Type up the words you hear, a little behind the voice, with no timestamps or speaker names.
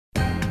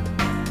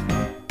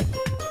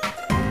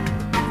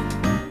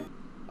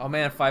Oh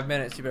man, 5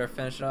 minutes. You better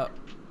finish it up.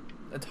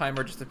 The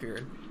timer just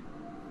appeared.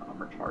 I'm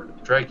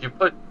retarded. Drake, you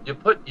put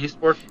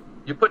esports.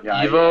 You put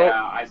Yeah, Evo.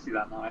 yeah, I see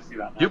that now. I see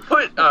that now. You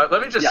put.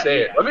 Let me just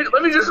say it.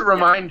 Let me just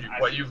remind you I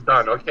what see. you've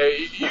done.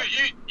 Okay,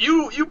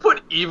 you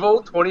put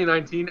Evo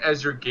 2019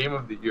 as your game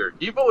of the year.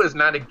 Evo is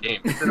not a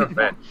game. It's an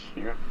event.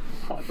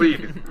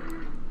 Please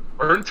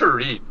learn to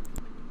read.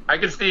 I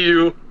can see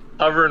you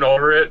hovering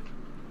over it.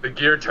 The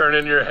gear turn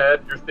in your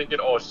head. You're thinking,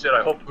 oh shit,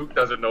 I hope Luke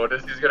doesn't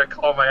notice. He's gonna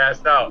call my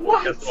ass out.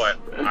 What? Guess what?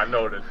 I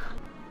noticed.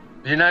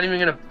 You're not even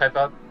gonna type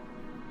out.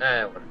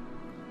 Whatever.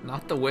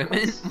 Not the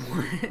women.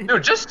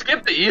 Dude, just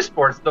skip the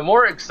esports. The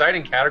more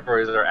exciting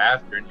categories are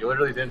after, and you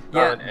literally didn't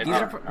fill Yeah, in any. these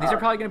are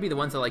probably gonna be the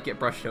ones that like get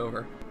brushed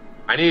over.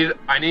 I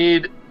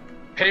need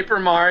Paper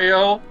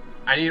Mario.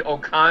 I need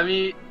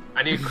Okami.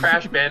 I need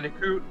Crash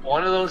Bandicoot.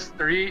 One of those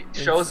three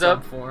shows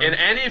up form. in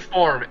any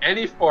form.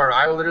 Any form.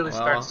 I will literally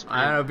start screaming.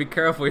 I don't know. Be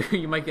careful.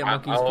 You might get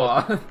monkey's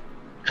paw.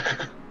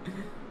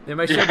 They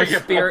might show Yeah, the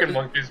get fucking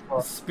monkey's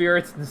paw.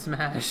 spirits in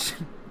Smash.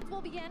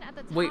 We'll begin at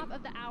the top Wait.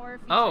 of the hour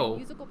Oh.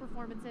 musical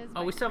performances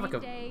Oh, by we still have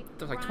like Green Day,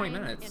 there's like 20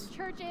 Grimes, minutes. and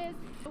churches.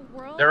 The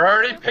world They're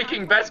already of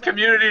picking platforms. best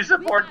community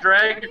support, We've got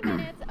Drake. 30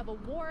 minutes of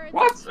awards,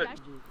 What? special-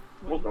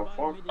 What the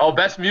fuck? Oh,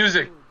 best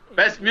music.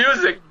 Best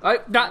music.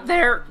 Not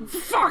there.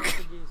 Fuck.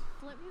 Flip music.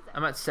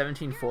 I'm at Here are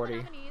the 1740.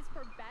 nominees for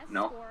best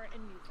No. score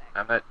in music.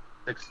 I'm at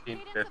Cadence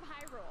 1650. of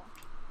Hyrule,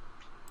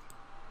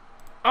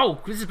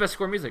 Oh, this is best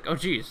score music. Oh,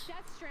 jeez.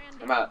 Death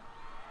Stranding, I'm at.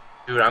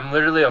 Dude, I'm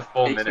literally a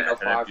full minute ahead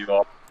 1805. of you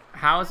all.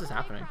 How is this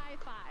Devil happening? May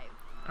Cry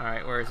 5, All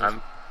right, where is this?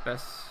 I'm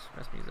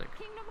Best music.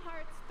 Kingdom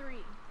Hearts 3,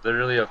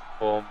 literally a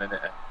full minute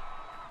ahead.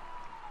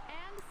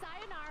 and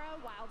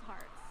Sayonara Wild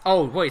Hearts.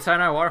 Oh wait,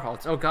 Sayonara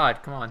Waterfalls. Oh God,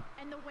 come on.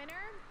 And the winner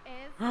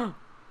is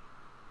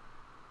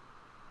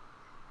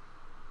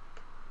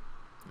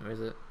Where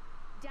is it?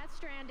 Death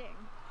Stranding.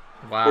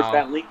 Where's Wow.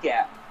 that link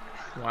at?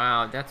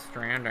 Wow, Death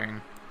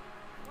Stranding.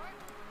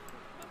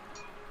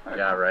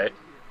 Yeah, right.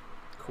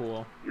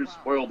 Cool. You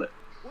spoiled it.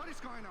 What is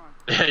going on?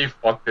 Yeah, you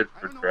fucked it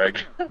for Greg.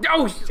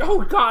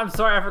 Oh God, I'm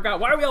sorry, I forgot.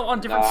 Why are we all on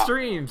different Nah.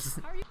 streams?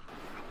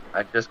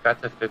 I just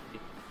got to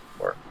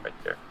 54 right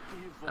there.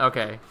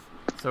 Okay,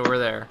 so we're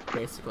there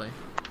basically.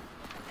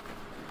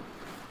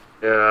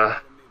 Yeah.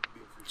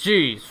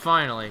 Jeez,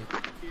 finally.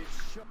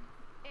 Is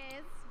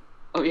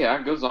Oh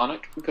yeah, go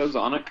Sonic. Go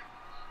Sonic.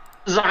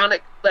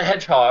 Sonic the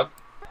Hedgehog.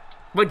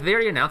 Wait, did they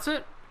already announce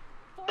it?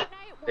 Fortnite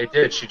They World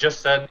did. She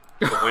just said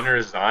the winner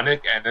is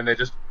Sonic, and then they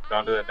just moved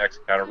on to the next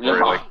category. Yeah.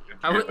 Like,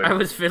 I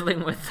was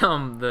fiddling with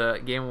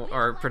the game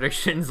or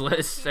predictions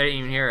list. I didn't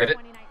even hear it.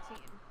 2019.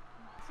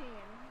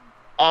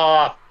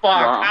 Oh fuck!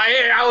 Wow.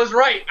 I was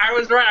right. I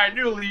was right. I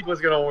knew League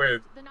was gonna win.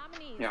 The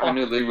nominees. Yeah, I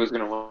knew League was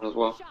gonna win as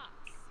well. Shots.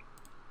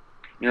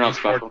 You're not Esport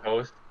special.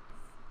 Toast.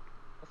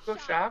 Let's go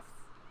shop.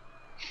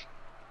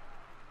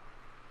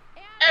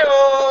 And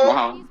Ayo!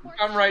 Wow.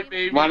 I'm right,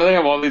 baby. Why do they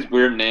have all these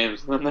weird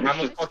names? Then there's I'm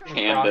a just fucking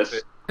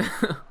Candace.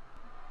 prophet.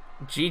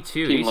 G2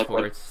 Team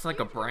Liquid. Esports. It's like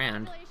a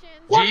brand.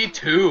 Congratulations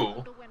G2.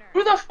 to the winner.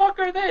 Who the fuck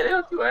are they? They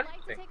don't do I'd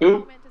like to anything. take a Who?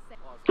 moment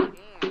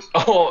to say-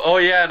 Oh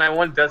yeah, and I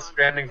won Death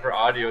Stranding for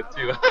audio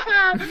too.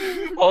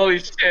 Holy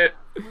shit!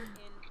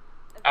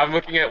 I'm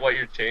looking at what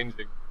you're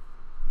changing.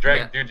 Drake,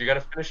 Yeah. dude, you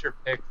gotta finish your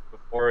picks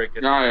before it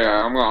gets.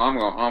 Yeah, I'm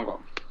going.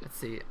 Let's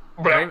see.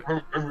 This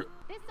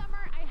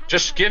summer, I had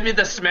Just a give me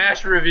the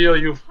Smash reveal,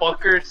 you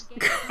fuckers.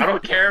 I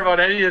don't care about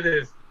any of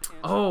this.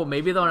 Oh,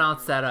 maybe they'll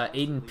announce that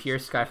Aiden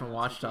Pierce guy from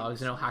Watch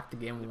Dogs, and he'll hack the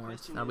Game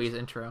Awards. That'll be his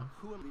intro.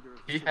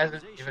 He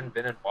hasn't even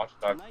been in Watch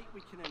Dogs.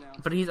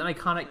 But he's an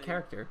iconic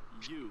character.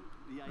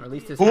 Or at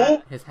least his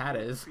Who? hat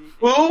is.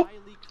 Who?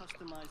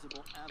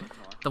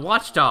 The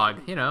Watchdog,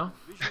 you know.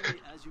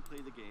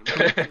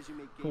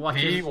 Who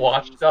watches- The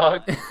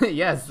Watchdog?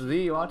 Yes,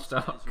 the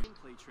Watchdog.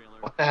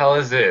 What the hell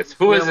is this?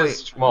 Who is Yeah,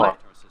 this wait, schmuck?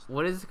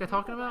 What is this guy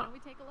talking Why about? don't we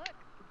take a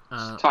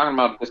look? Talking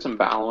about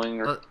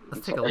disemboweling or.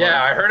 Let's take a look.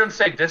 Yeah, I heard him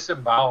say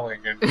disemboweling,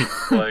 and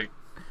like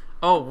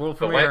Oh, world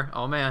The premiere.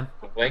 Oh man.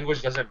 the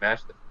language doesn't match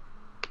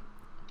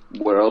the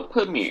World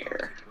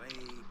premiere.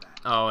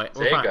 Oh wait.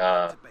 We're fine.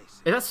 Sega.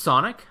 Is that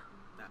Sonic?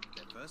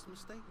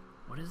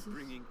 What is this?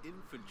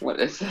 What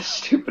is this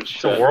stupid It's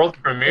shit? a world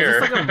Is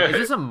premiere.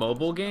 this a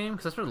mobile game?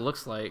 Because that's what it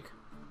looks like.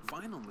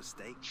 Final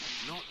mistake,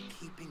 not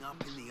keeping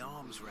up in the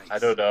arms race. I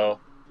don't know.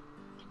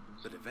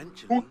 But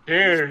eventually, Who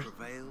cares? he's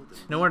prevailed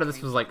and No wonder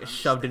this was like became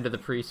shoved into the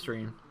unstoppable.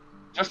 pre-stream.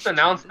 Just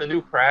announced the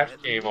new Crash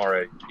game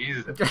already.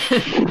 Jesus.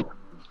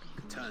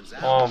 Turns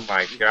out, Oh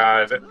my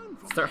god. Start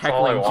That's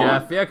all I heckling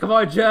want. Jeff. Yeah, come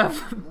on,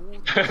 Jeff.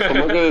 So look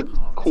at this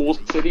cool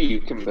city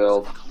you can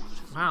build.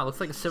 Wow,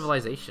 looks like a So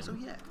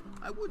civilization. yeah,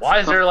 I would Why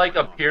is say- there like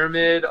a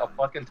pyramid, a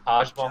fucking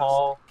Taj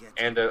Mahal,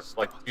 and a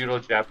like feudal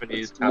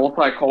Japanese temple?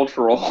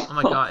 Multicultural. Oh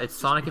my god, it's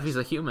Sonic if he's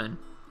a human.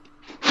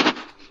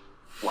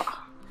 Wow.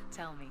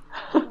 Tell me,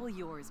 what will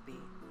yours be?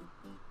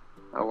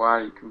 Oh wow,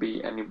 you can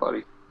be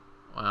anybody.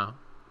 Wow.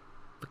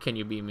 But can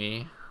you be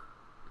me?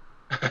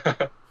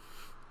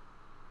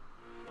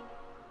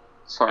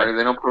 Sorry,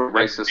 they don't put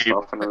racist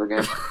stuff into the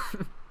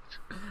game.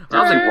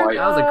 That was, White.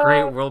 that was a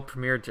great world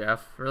premiere,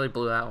 Jeff. Really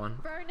blew that one.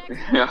 For our next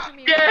Yeah. match,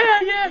 Amir,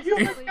 Yeah, this you is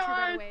were totally gone. true,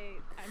 by the way.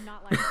 I'm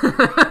not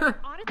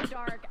like on in the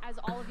dark as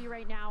all of you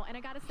right now, and I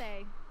gotta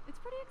say, it's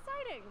pretty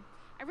exciting.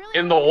 I really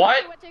In don't the know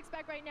what? what to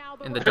expect right now,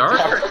 but In the we're dark?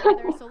 gonna get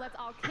together, so let's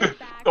all kick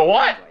back The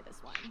what? and enjoy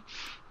this one.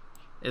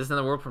 Isn't it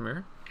the world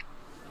premiere?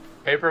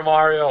 Paper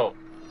Mario.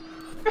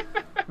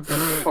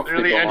 Fuck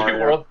Literally Paper any Mario.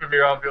 world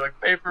premiere, I'll be like,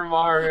 Paper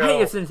Mario.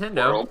 Hey, it's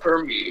Nintendo. World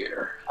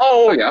premiere.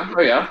 Oh, Oh yeah,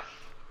 oh yeah.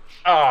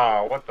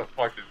 Oh, what the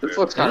fuck is This this?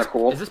 looks kind of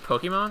cool. Is this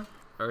Pokemon?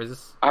 Or is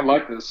this I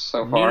like this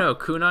so far. Nino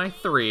Kunai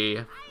 3?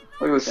 Look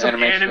at this Some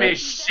animation. anime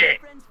shit.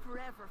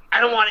 I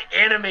don't want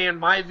anime in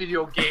my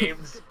video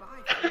games.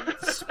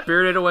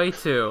 Spirited Away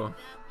 2.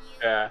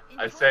 Yeah,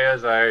 I say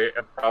as I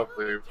am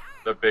probably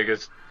the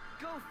biggest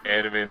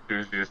anime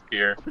enthusiast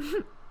here.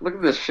 Look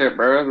at this shit,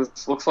 bro.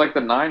 This looks like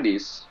the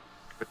 90s.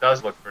 It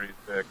does look pretty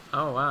sick.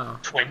 Oh, wow.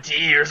 20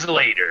 years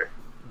later.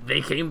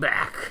 They came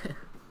back.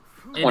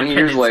 20 years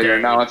Independence later,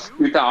 Day. now it's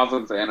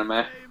 2000s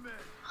anime.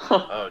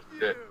 Oh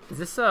shit. Is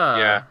this,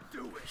 Yeah.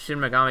 Shin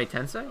Megami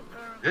Tensei?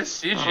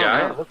 This Oh, CGI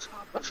yeah. looks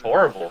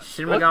horrible.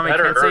 Shin Looks Megami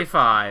better. Tensei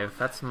 5.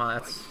 That's...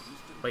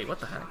 Wait, what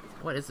the heck?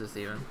 What is this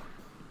even?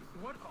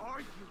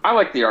 I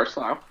like the art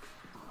style.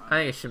 I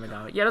think it's Shin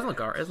Megami. Yeah, it doesn't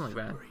look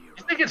bad.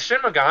 You think it's Shin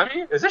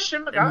Megami? Is this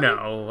Shin Megami?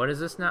 No, what is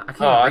this now? I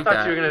can't Oh, I read thought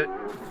that. you were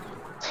gonna.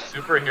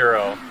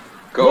 Superhero.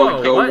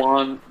 Whoa,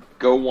 what?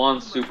 Go one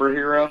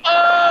superhero.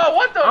 Oh,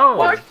 what the Oh.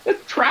 fuck?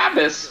 It's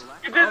Travis.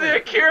 You did the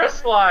Akira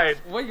slide.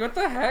 Wait, what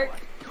the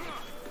heck?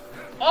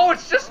 Oh,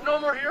 it's just No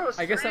More Heroes.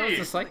 I guess that was 3.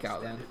 the Psych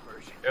Out then.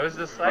 It was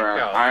the Psych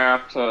Alright, Out.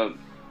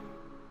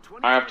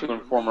 I have to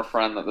inform a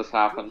friend that this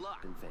happened.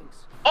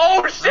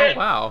 Oh Oh, shit!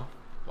 wow.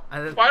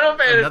 Final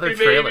Fantasy, Another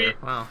trailer. baby.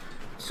 Wow.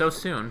 So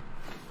soon.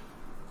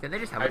 Did they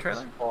just have a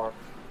trailer?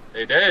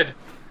 They did.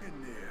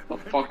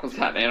 What the fuck was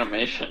that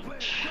animation?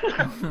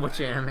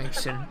 Which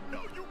animation?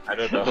 I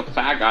don't The know.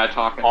 fat guy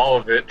talking. All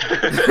of it.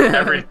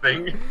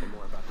 Everything.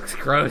 It's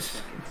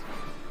gross.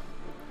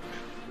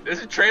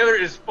 This trailer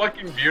is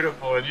fucking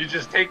beautiful, and you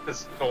just take the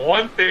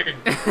one thing.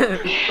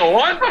 The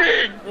one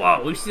thing!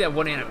 Whoa, we see that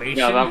one animation.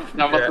 Yeah,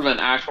 that must have been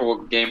actual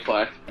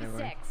gameplay.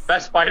 Anyway.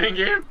 Best fighting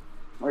game?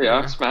 Oh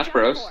yeah, Smash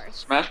Bros.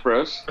 Smash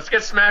Bros. Let's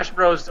get Smash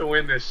Bros to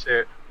win this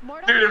shit.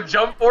 Mortal Dude, if Kombat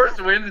Jump Force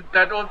wins,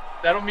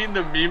 that'll mean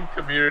the meme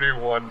community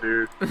won,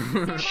 dude.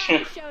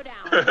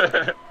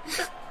 Showdown.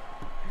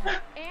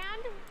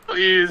 And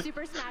Please.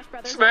 Super Smash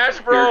Brothers. Smash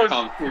Ultimate. Bros. Here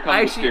comes I the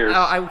actually, spears.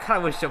 I kind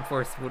of wish Jump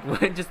Force would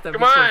win. Just that'd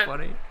be Come so on.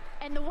 funny.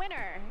 And the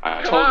winner.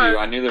 I Come told you,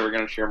 on. I knew they were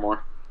gonna share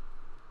more.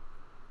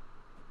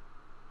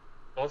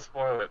 Don't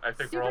spoil it. I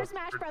think we're all Super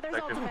Smash Brothers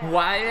second. Ultimate.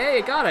 Why?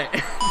 Hey, got it.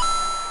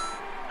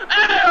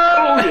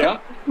 Oh yeah,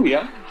 oh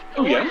yeah,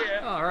 oh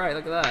yeah. All right,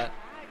 look at that.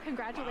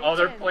 Congratulations. Oh,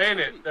 they're playing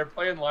it. They're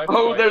playing live.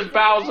 Oh, play. there's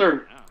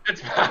Bowser.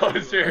 It's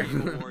Bowser.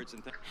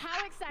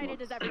 How excited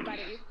is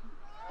everybody?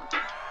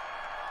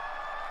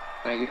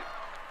 Thank you.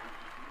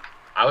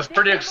 I was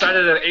pretty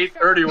excited at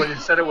 8:30 when you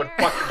said it would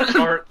fucking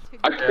start.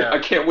 I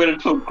can't wait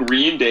until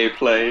Green Day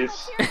plays.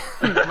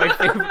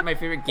 my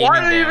favorite gaming Why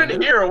are they band.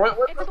 even here?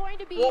 It's going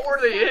to be What were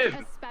they in?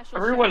 a special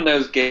Everyone show.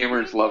 knows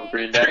gamers love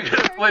Green They're Day.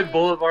 gonna play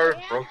Boulevard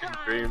of Broken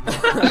Dreams.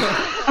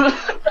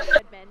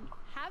 Goodman.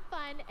 Have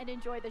fun and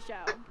enjoy the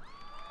show.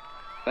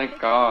 Thank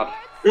God.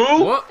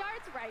 Who? Whoop.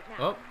 Starts right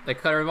now. Oh, they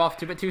cut her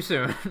off a bit too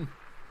soon.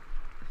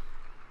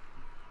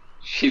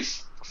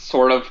 She's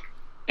sort of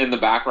in the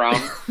background.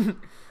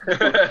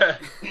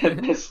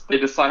 They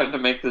decided to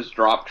make this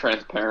drop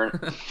transparent.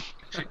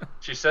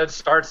 She said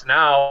starts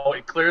now.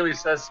 It clearly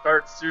says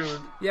start soon.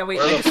 Yeah, wait,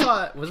 Where I the- just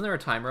saw. Wasn't there a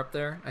timer up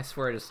there? I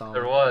swear I just saw.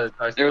 There one.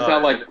 was. It was at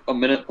like a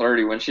minute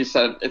 30 when she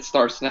said it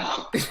starts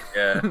now.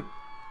 Yeah. They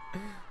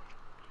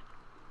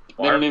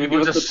Why are didn't even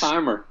people give us just the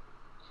timer.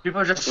 People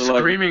are just They're like-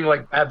 screaming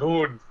like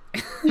baboons.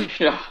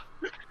 Yeah.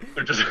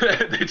 They're just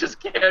they just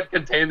can't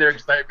contain their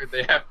excitement.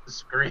 They have to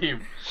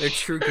scream. They're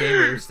true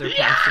gamers. They're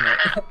Yeah!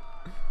 passionate.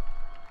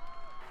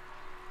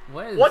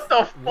 What What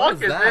the what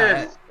fuck is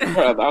that? this?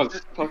 Yeah, that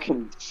was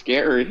fucking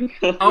scary.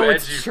 Oh, Too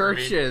it's edgy for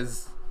me.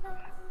 churches.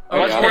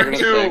 Oh, yeah, Bloodborne we're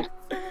 2. gonna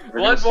We're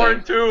gonna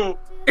Bloodborne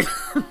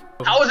sing.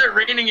 2. How is it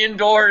raining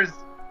indoors?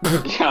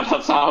 Yeah,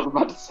 that's what I was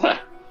about to say.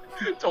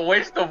 It's a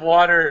waste of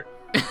water.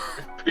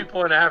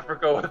 People in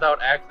Africa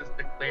without access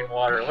to clean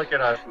water. Look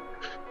at us.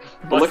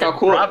 But look how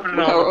cool. Dropping it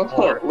on the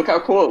floor. Look how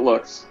cool it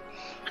looks.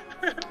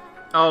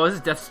 Oh, this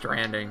is Death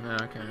Stranding.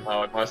 Okay.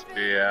 Oh, it must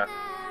be, yeah.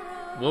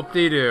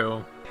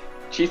 Whoop-de-doo.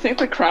 Do you think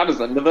the crowd is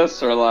into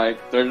this, or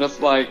like they're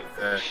just like,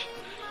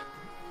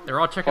 They're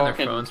all checking their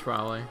Fucking- phones,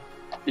 probably.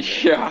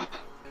 yeah,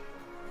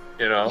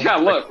 You know? yeah?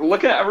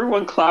 Look at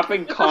everyone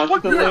clapping the fuck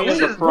constantly is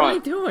in the this? What are you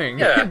front. doing?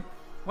 Yeah.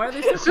 Why are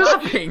they still This is-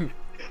 clapping?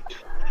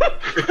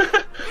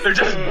 They're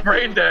just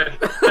brain dead.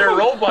 They're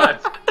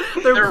robots.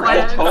 They're They're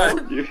I plants. robots.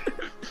 told you.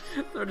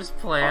 They're just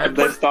plants.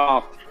 They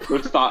stopped.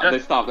 They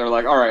stopped. They're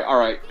like, all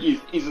right, ease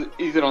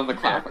it on the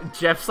clapping.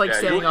 Jeff's like Yeah,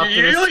 standing you- up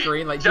you to the look-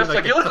 screen like Jeff's doing,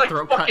 like, you look like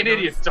throat fucking cut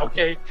idiots,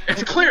 okay?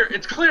 It's clear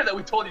that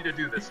we told you to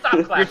do this. Stop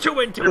You're clapping. too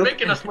into You're it.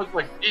 making us look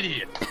like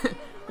idiots.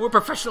 We're a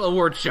professional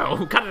award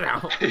show. Cut it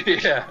out.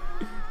 Yeah.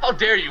 How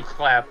dare you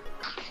clap?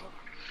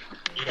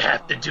 You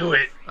have to do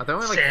it, Are there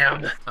only, like,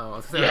 Sam. Oh,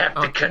 it's You have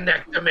to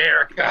connect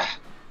America.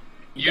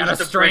 You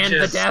gotta strand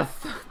the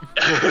death.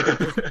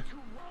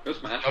 Go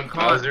Smash.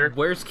 Bowser.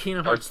 Where's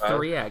Kingdom Hearts Bowser.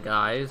 3 at,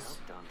 guys?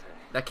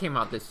 That came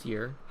out this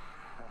year.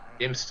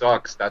 Game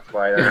sucks. That's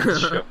why that's the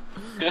show.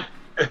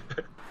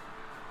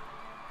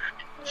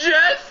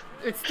 Jeff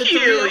It's the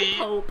Keighley.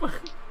 Trio Pope.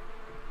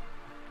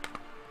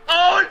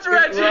 Oh, it's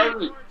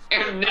Reggie.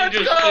 And Let's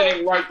Ninja's go!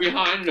 sitting right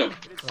behind him.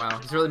 Wow,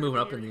 he's really moving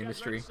up in the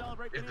industry.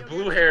 It's the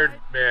blue-haired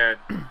man.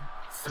 Was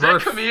that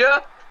Smurf.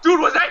 Kamiya? Dude,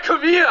 was that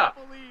Kamiya?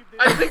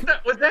 I think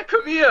that was that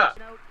Kamiya.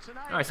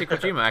 Oh, I see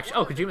Kojima actually.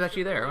 Oh, Kojima's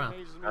actually there. Wow.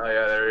 Oh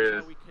yeah, there he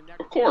is.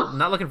 Of course. I'm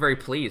not looking very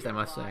pleased, I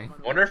must say. I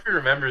wonder if he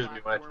remembers me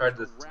when I tried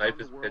to snipe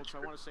his picture.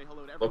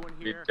 Look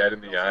me dead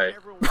in the eye.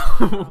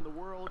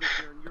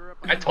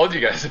 I told you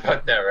guys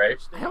about that, right?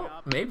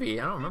 Maybe,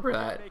 I don't remember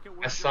that.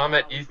 I saw him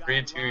at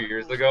E3 2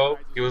 years ago.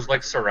 He was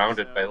like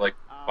surrounded by like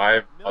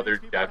 5 other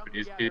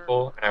Japanese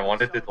people, and I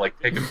wanted to like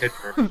take a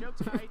picture of him.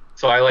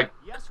 So I like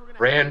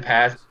ran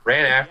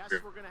after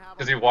him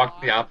because he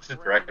walked in the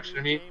opposite direction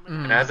of me.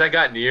 And as I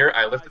got near,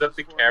 I lifted up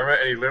the camera,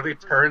 and he literally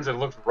turns and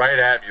looks right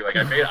at me. Like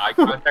I made eye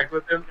contact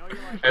with him,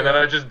 and then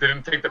I just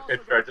didn't take the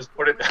picture. I just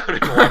put it down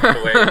and walked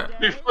away.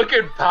 He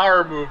fucking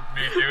power moved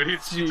me, dude. He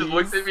just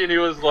looked at me and he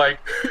was like,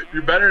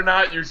 "You better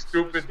not, you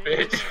stupid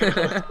bitch."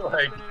 I was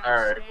like, "All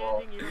right,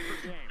 well,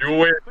 you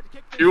win.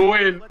 You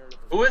win."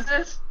 Who is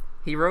this?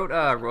 He wrote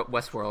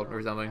Westworld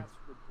or something.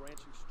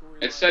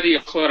 It said he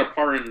also had a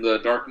part in The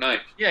Dark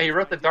Knight. Yeah, he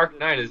wrote The Dark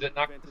Knight. Is it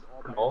not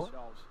Christopher Nolan?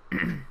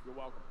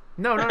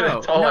 No.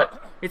 That's all No.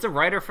 It's a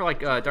writer for like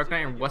Dark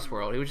Knight and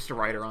Westworld. He was just a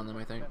writer on them,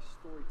 I think.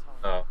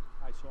 Oh.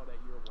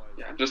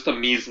 Yeah, just a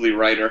measly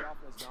writer.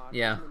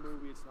 Yeah.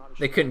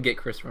 They couldn't get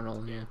Christopher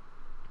Nolan,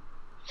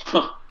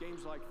 yeah.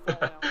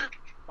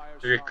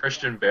 You get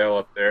Christian Bale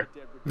up there.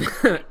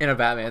 In a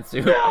Batman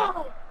suit.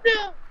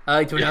 I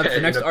like to announce the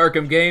next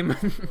Arkham game.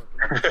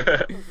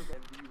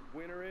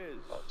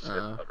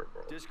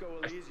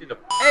 I see the...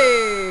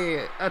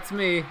 Hey, that's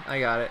me. I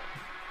got it.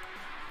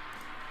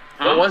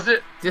 What was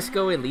it?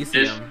 Disco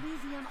Elysium.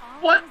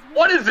 What?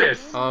 What is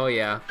this? Oh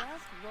yeah.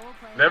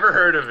 Never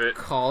heard of it.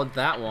 Called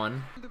that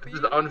one. This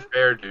is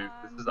unfair, dude.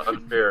 This is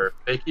unfair.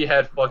 Fakey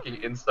had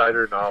fucking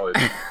insider knowledge.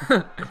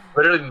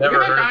 Literally never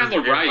Look at heard that of guy this on the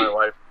game in my right.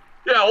 life.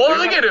 Yeah, well,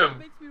 look at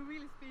him.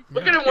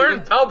 Look at him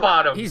wearing bell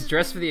bottoms. He's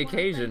dressed for the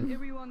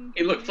occasion.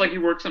 He looks like he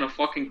works in a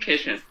fucking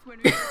kitchen.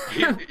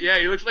 Yeah,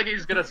 he looks like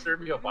he's gonna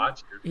serve me a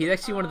botch here. He's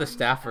actually one of the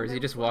staffers. He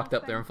just walked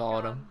up there and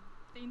followed him.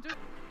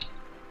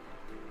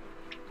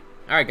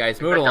 Alright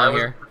guys, move it along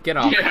here. Get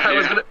off. Yeah. I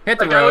was gonna, Hit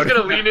the guy was road.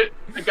 gonna lean it.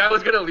 The guy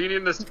was gonna lean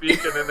in to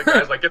speak, and then the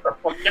guy's like, "Get the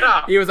fuck, get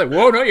out!" He was like,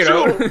 whoa, no you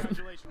don't.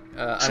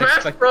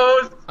 Smash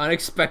Bros.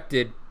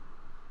 Unexpected.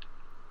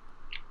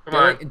 Come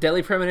on,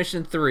 Deadly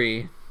Premonition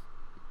 3.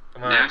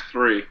 come on. Knack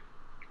 3.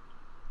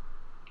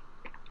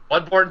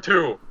 Bloodborne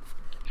 2.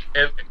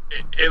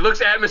 It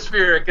looks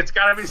atmospheric. It's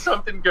gotta be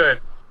something good.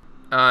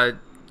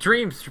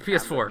 Dreams for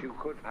PS4. You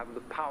could have the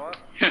power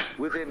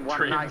within one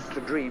Dreams. night to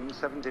dream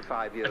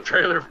 75 years A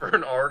trailer for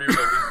an already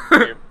released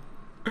game.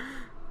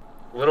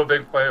 Little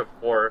Big Planet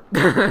 4.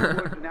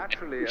 ago.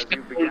 Naturally, as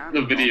you began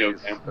The video to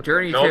game.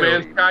 Journey No 2.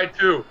 Man's Sky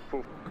 2.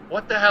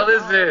 What the hell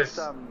is this?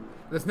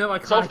 There's no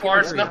iconic So far,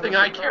 it's imagery. nothing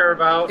I care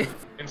about.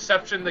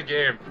 Inception the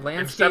game.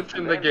 Landscape-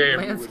 Inception the game.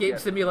 Landscape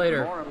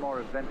Simulator. More and more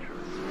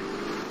adventurous,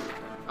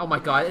 Oh my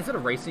god, is it a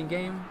racing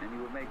game? and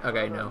you would make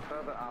Okay, further no. and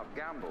further out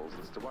gambles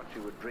as to what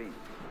you would dream.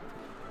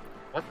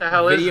 What the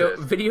hell is this?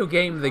 Video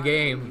game the You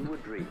game.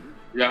 would dream.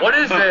 Yeah. What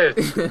is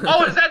this?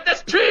 Oh,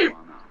 that's cheap!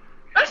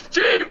 That's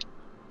cheap!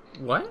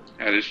 What?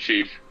 That is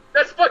Chief.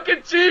 That's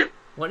fucking cheap!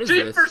 What is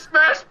Cheap this? for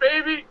Smash,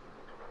 baby!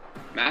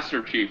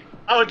 Master Chief.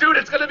 Oh, dude,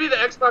 it's gonna be the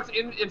Xbox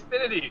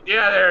Infinity.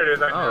 Yeah, there it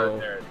is. I knew Oh. it.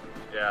 There it is.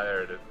 Yeah,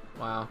 there it is.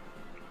 Wow.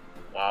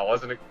 Wow,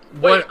 wasn't it?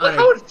 What Wait,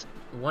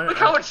 What? look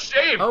how it's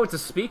shaped! Oh, it's a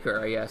speaker,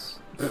 I guess.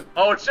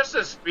 Oh, it's just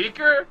a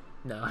speaker?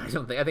 No, I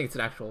don't think. I think it's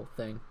an actual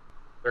thing.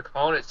 They're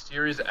calling it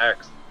Series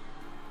X.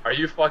 Are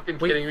you fucking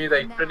Wait. kidding me?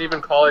 They couldn't even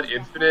call it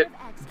Infinite?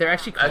 They're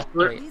actually That's called.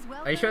 what- Wait,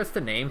 are you sure that's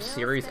the name?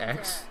 Series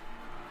X?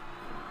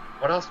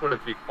 What else would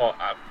it be called?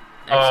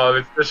 Oh,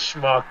 it's the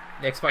schmuck.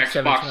 The Xbox Xbox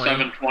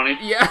 720. 720.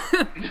 Yeah.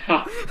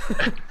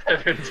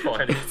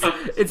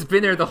 720. It's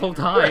been there the whole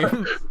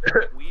time.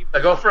 I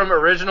go from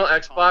original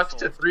Xbox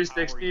to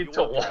 360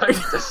 to 1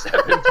 to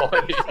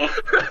 720.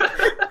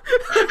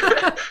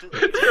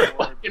 It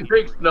fucking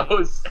makes no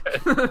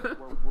sense.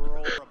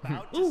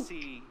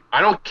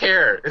 I don't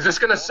care. Is this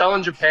gonna sell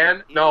in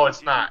Japan? No,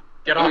 it's not.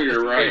 Get off Oh, the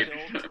you're right.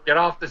 stage. Get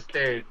off the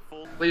stage.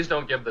 Please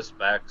don't give the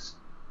specs.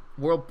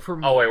 World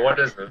premiere. Oh wait, what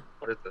is this?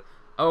 What is this?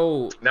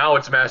 Oh, Now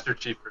it's Master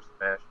Chief for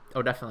Smash.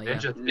 oh, definitely. Yeah.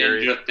 Ninja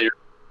Theory. Ninja Theory.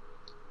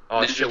 Oh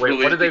Ninja's shit! Wait,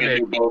 what did they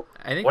releasing a make? new book.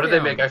 I think. What did they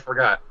make? I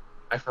forgot.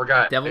 I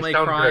forgot. Devil They May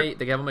sound Cry. good.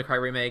 The Devil May Cry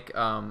remake.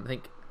 I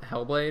think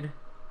Hellblade.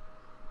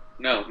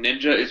 No,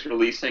 Ninja is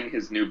releasing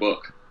his new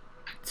book.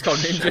 It's called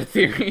Ninja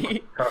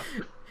Theory.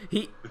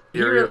 he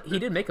Theory of- he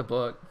did make a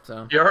book,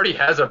 so He already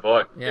has a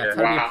book. yeah, it's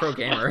Yeah. how to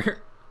be a Wow. pro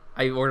gamer.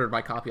 I ordered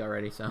my copy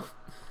already, so.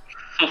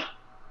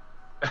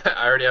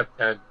 I already have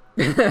 10.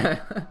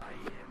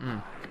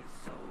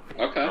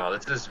 Okay. Oh,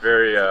 this is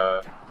very,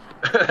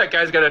 that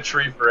guy's got a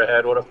tree for a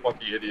head. What a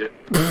fucking idiot.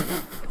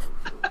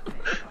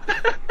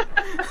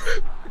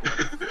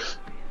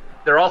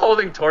 They're all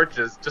holding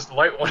torches. Just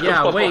light one. Yeah,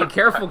 of them wait, on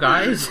careful,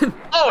 fire. guys.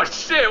 Oh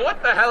shit!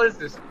 What the hell is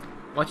this?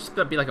 Watch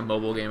this be like a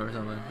mobile game or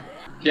something.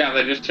 Yeah,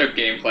 they just took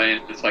gameplay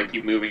and it's like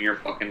you moving your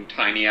fucking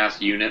tiny ass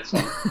units.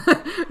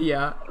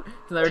 Yeah.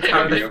 So they're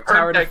Yeah, they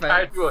tower That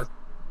guy defense. to us.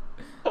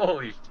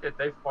 Holy shit!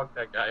 They fucked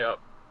that guy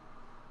up.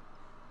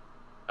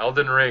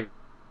 Elden Ring.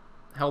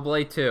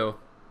 Hellblade 2.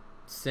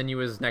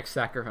 Sinuous next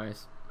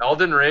sacrifice.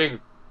 Elden Ring.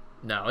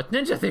 No, it's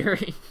Ninja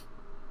Theory.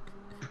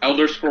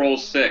 Elder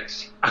Scrolls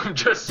 6. I'm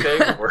just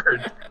saying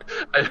words.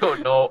 I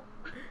don't know.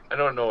 I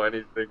don't know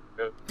anything.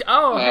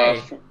 Oh,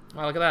 hey. For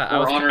Wow, look at that. For I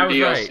was Honor right,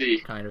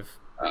 DLC. kind of.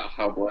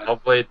 Hellblade.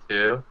 Hellblade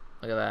 2.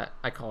 Look at that.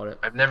 I called it.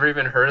 I've never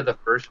even heard of the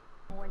first.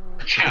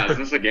 Yeah, is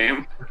this a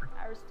game?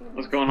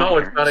 What's going on? No,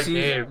 it's here? not a See,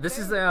 game. this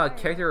is the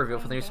character reveal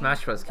for the new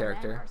Smash Bros.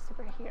 Character.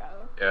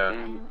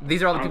 Yeah.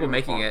 These are all the I don't people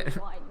give a making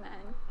fuck.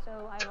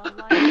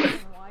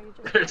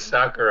 it. There's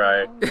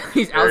Sakurai.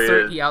 He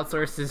There he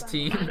outsourced his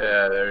team.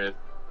 Yeah, there it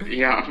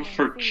Yeah,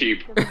 for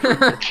cheap. is.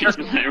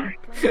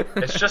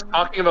 It's just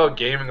talking about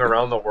gaming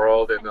around the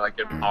world and like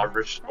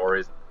impoverished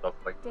stories and stuff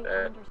like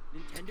that.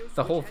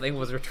 The whole thing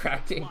was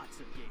retracting.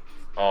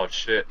 Oh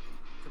shit.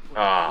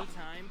 Ah.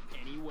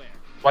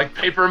 Like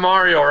Paper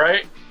Mario,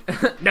 right?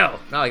 No,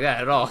 not like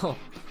that at all.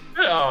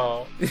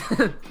 No.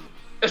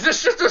 Is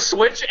this just a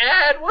Switch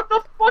ad? What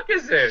the fuck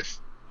is this?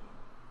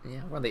 Yeah,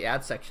 we're on the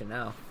ad section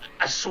now.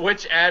 A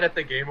Switch ad at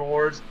the Game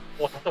Awards?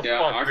 What the Yeah,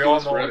 fuck? We all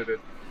Oculus know what Rift. it is.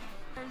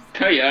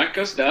 Oh yeah,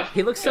 go Steph.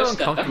 He looks so Go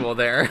Steph. uncomfortable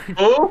there.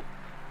 Who?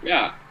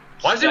 Yeah.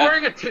 Why is he Steph.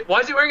 wearing Why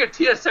is he wearing a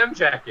TSM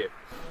jacket?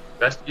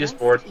 Best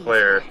esports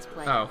player.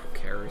 Oh, who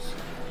cares?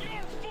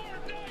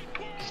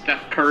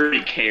 Steph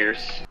Curry cares.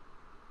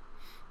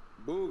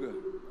 Booga.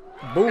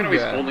 Look how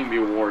he's Booga. holding the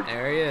award.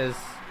 There he is.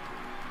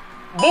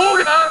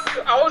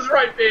 Booga! I was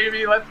right,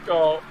 baby. Let's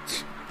go.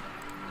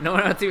 No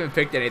one else even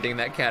picked anything in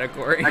that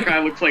category. That guy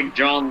looks like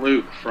John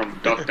Luke from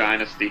Duck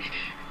Dynasty.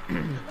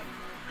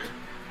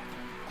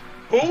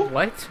 Who?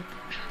 What?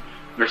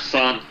 Their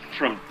son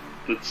from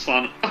the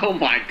son. Oh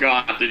my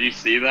god, did you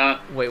see that?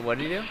 Wait, what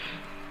did he do?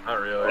 Not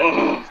really.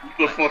 Oh,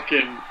 the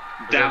fucking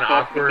dap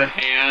up with awkward- the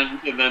hand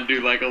and then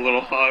do like a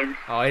little hug.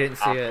 Oh, I didn't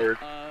see Awkward.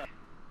 it.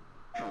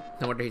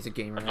 No wonder he's a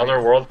gamer. right?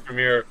 Another world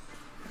premiere.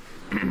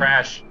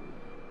 Crash.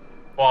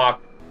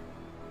 Fuck.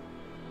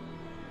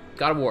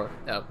 God of War.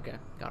 Oh, okay.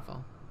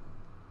 Godfall.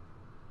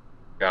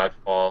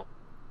 Godfall.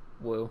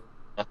 Woo.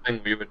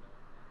 Nothing we would.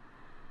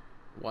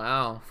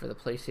 Wow, for the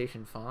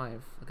PlayStation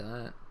 5. Look at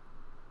that.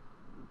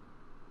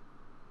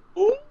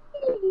 Ooh.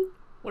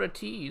 What a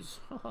tease.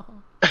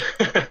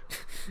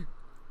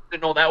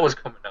 Didn't know that was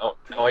coming out.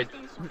 No, I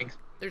didn't. Thanks,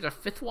 There's a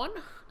fifth one?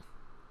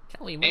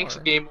 Tell me more. thanks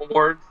Game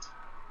Awards.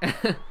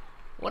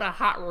 What a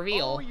hot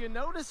reveal. Oh, you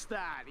noticed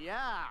that,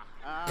 yeah.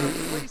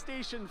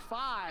 PlayStation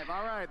 5.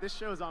 All right, this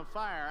show's on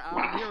fire.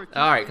 I'm here with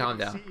All right, Keith, calm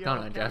the down. CEO Calm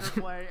of down, Jeff.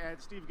 Counterplay,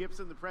 and Steve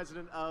Gibson, the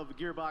president of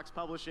Gearbox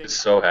Publishing. Just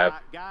so happy.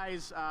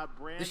 Guys,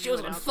 brand The show's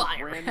new on announcement,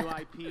 fire. Brand new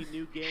IP,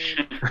 new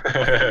game.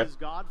 This is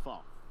Godfall.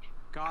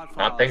 Godfall.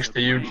 Not thanks is to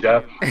a you, brand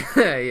Jeff.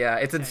 new Yeah,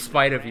 it's in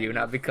spite of you,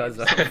 not because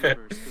of.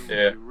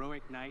 Yeah.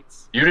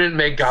 You didn't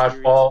make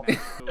Godfall.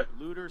 So,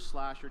 looter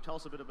slasher. Tell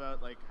us a bit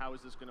about like how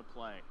is this going to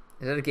play?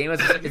 Is it a game?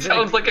 It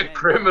sounds like a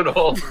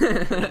criminal.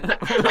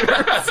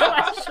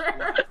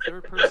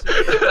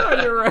 Oh,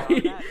 you're right.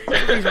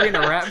 He's reading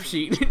a rap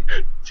sheet.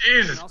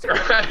 Jesus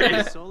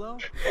Christ.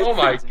 Oh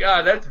my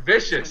god, that's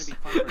vicious.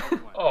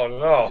 Oh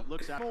no.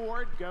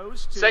 Award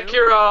goes to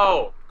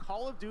Sekiro!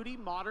 Call of Duty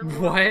Modern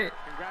What? Warfare.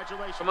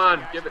 Congratulations. Come on,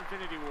 guys, give it-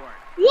 Infinity Ward.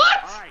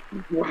 What? All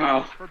right.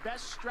 Wow. For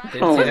best strategy.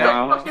 Didn't see Oh, that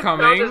wow. Fucking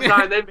coming. sound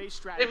design. They've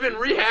Based been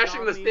strategy.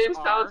 rehashing the same Nominees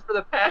sounds for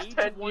the past Age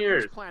 10 of Wonders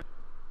years. Planet,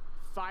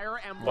 Fire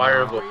Emblem.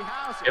 Fire Three Emblem.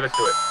 Houses. Give it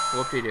to it.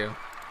 Whoop-de-doo.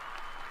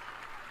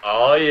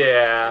 Oh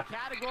yeah.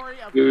 Category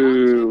of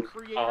Ooh. content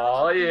creator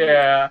Oh of the yeah.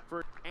 year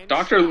for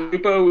Dr. Shroud.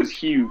 Lupo was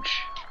huge.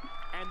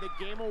 And the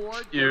Game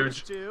Award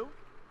Huge. goes to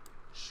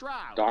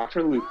Shroud.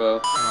 Dr.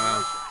 Lupo.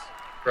 Wow.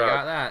 Bro, You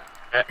got that.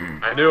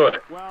 I knew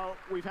it. Well,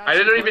 we've had I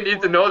didn't some even great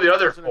need to know the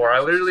other awards and four. I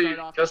announcements to literally,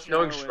 start off just the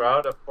knowing show, and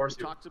Shroud, of course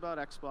we you. talked about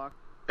Xbox.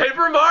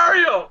 Paper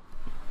Mario!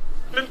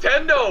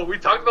 Nintendo! We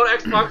talked about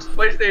Xbox,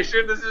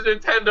 PlayStation, this is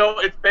Nintendo,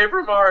 it's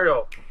Paper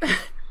Mario.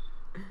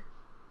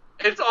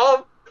 It's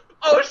all...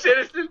 Oh shit,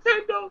 it's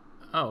Nintendo!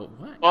 Oh,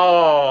 what?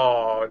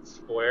 Oh, it's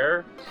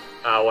Square?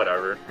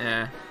 Whatever.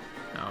 Eh.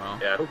 Oh well.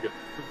 Yeah, who cares?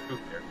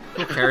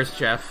 Who cares,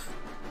 Jeff?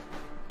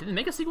 Did they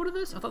make a sequel to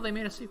this? I thought they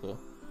made a sequel.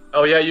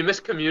 Oh yeah, you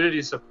missed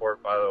community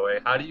support, by the way.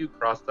 How do you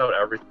cross out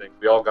everything?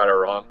 We all got it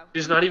wrong.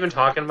 She's not even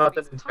talking about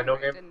the Nintendo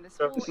game.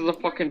 This is a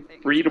fucking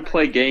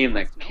free-to-play game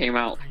that came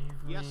out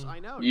Yes, I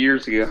know.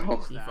 years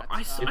ago.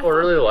 I saw- People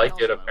really like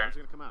it,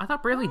 apparently. I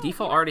thought Bravely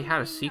Default already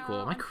had a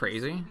sequel. Am I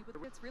crazy?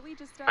 it's really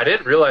just. I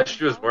didn't realize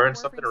she was wearing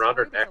something around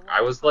her neck.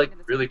 I was like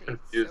really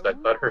confused. I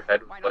thought her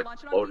head was like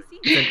floating.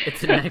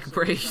 It's a neck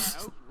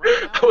brace.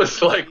 I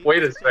was like,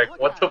 wait a sec,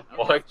 what the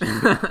fuck?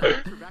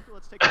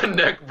 A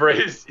neck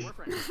brace.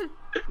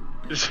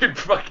 She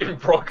fucking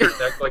broke her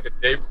neck like a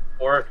day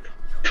before.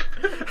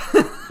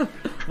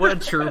 What a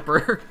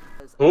trooper.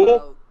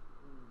 Who?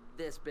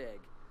 This big.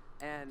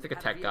 And It's like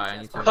a tech guy.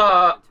 I need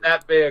to.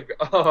 That big.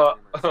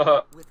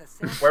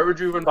 Where would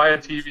you even buy a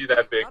TV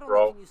that big,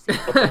 bro?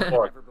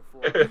 What the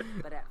fuck?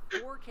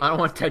 I don't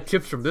want tech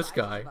tips from this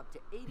guy.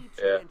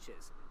 Yeah.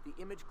 The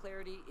image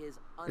clarity is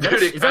Dude,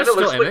 it Is that kind of still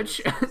looks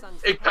image? like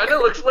it kind of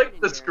looks like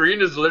the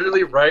screen is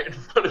literally right in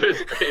front of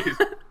his face,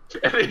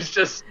 and he's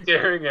just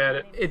staring at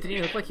it. It didn't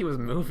even look like he was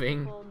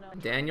moving.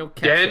 Daniel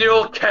Ketchum.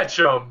 Daniel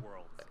Ketchum.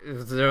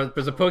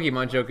 There's a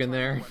Pokemon joke in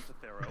there.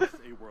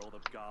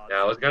 Yeah,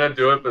 I was gonna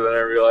do it, but then I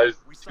realized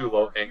it's too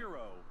low hanging.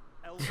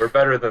 We're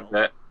better than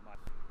that.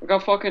 Look how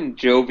fucking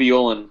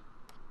jovial and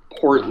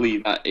portly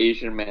that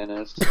Asian man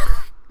is.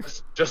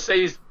 Just say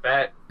he's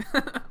fat.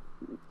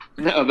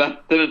 No,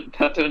 that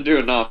didn't do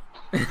enough.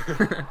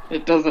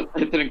 It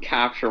didn't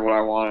capture what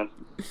I wanted.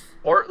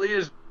 Portly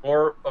is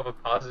more of a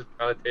positive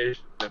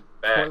connotation than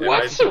fat. and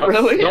What? I-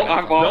 Really? No,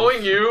 I've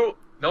knowing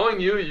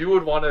you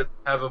would want to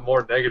have a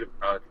more negative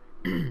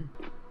connotation.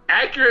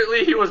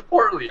 Accurately, he was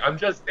portly. I'm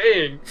just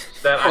saying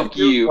that I Fuck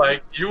feel you.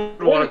 like you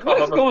would want to call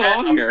What is him going a fat,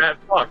 on here? fat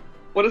fuck.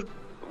 What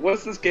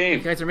is this You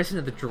game? guys are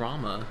missing the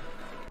drama.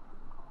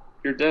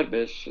 You're dead,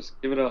 bitch.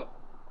 Just give it up.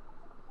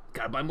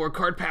 Gotta buy more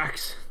card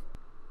packs.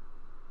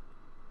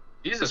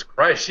 Jesus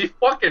Christ, she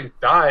fucking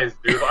dies,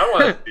 dude. I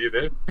want to see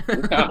this.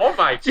 Oh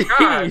my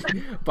god.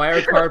 Buy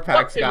our card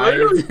packs, Fucking guys.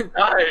 literally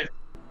dies.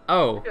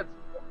 Oh, It's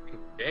fucking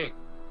ganked.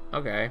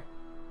 okay.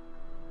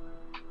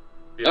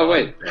 Oh,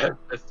 wait. Escape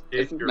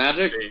This is your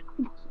magic? fate.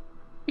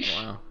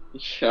 Wow.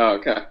 Yeah,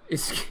 okay.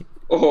 It's,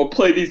 Oh,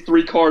 play these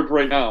 3 cards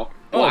right now.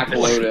 Oh, Black boy.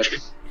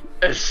 Lotus.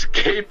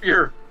 Escape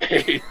your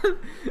fate.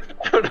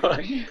 I don't know.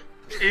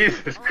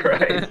 Jesus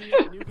Christ.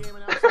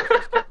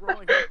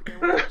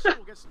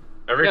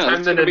 Every Yeah, time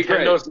this the is gonna be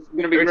great. Nintendo, This is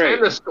gonna be every great.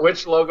 time the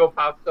Switch logo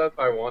pops up,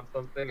 I want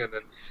something, and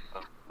then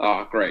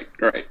Oh, great.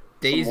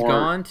 Days Some more-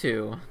 Gone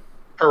too.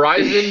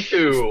 Horizon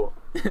 2,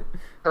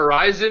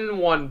 Horizon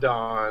 1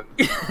 Dawn.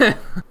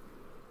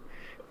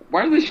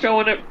 Why are they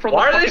showing it from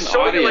Why the are they fucking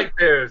showing it audience? like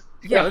this?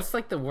 Yeah, that's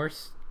like the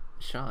worst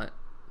shot.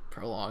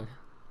 Prologue.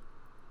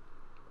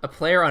 A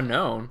player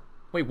unknown.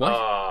 Wait, what?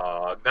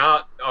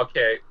 Now,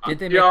 okay. Did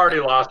they You make already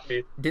that- lost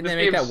me. Didn't This they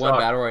make game that one sucked.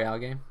 battle royale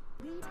game?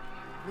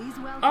 Please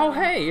welcome. Oh,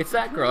 hey, it's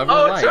that girl. Oh,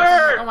 Everyone it's likes.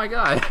 her! Oh my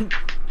god.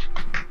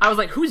 I was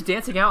like, who's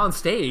dancing out on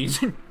stage?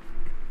 Dude,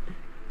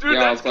 Yeah,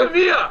 that's it's like-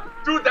 Kamiya!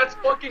 Dude, that's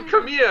fucking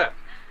Kamiya!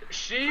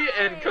 She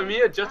and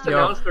Kamiya just Yo.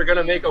 announced they're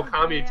gonna make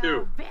Okami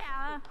too.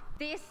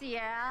 This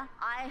year,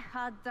 I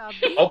had the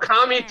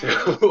Okami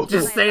too!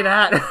 Just say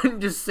that.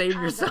 Just save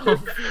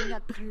yourself.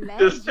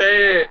 Just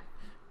say it!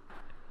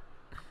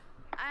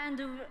 And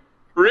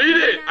Read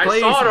it! I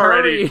Please, saw it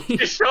already! hurry.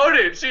 She showed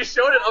it! She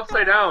showed it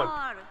upside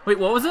down! Wait,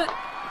 what was it?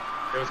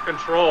 It was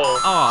control.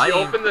 Oh, she I-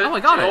 opened the, oh, I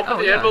got she it. opened Oh,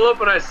 the yeah. envelope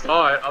and I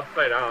saw it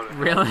upside down.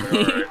 Really?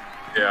 Alright.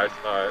 Yeah, I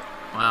saw it.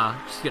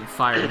 Wow, she's getting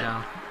fired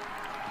now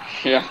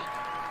Yeah.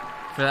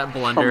 for that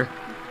blunder.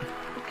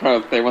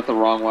 Bro, they went the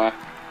wrong way.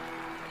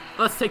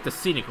 Let's take the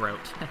scenic route.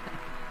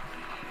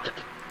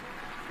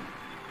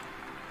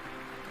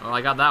 Well,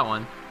 I got that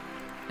one.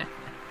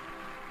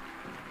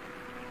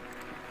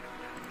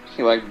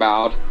 He like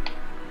bowed.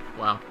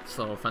 Wow,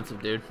 so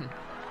offensive, dude. Oh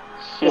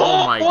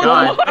Oh my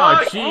god. Oh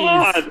my jeez.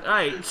 God.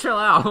 Alright, chill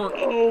out.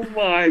 Oh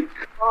my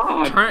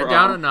god. Turn it bro.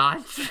 down a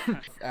notch.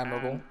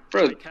 Admirable.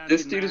 Bro,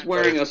 this dude is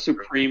wearing a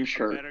Supreme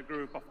shirt.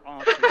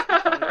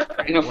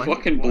 In a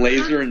fucking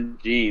blazer and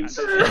jeans.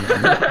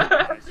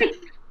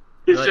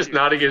 He's just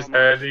nodding his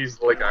head. He's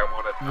like, I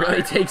want to.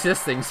 Really takes this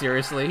thing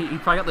seriously. He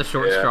probably got the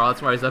short Yeah. straw,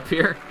 that's why he's up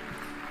here.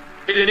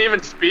 He didn't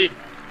even speak.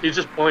 He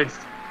just points.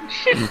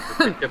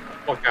 Get the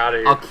fuck out of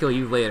here. I'll kill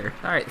you later.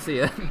 Alright, see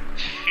ya.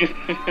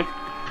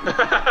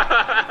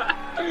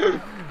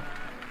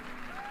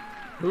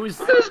 Who's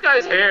Look at this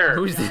guy's hair.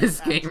 who's this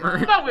I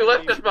gamer? thought we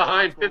left this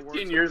behind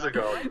 15 years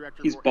ago.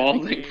 He's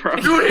balding, bro.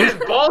 Dude, he's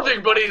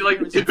balding, but he like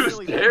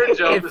used hair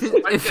gel If to his,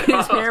 spike if it his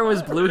off. hair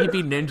was blue, he'd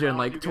be ninja in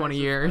like 20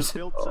 years.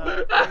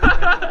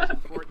 I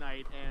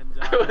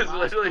was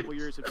literally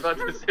about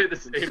to say the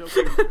same thing.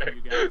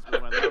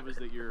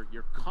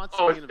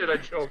 Oh shit, I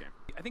choked.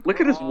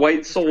 Look at his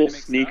white soul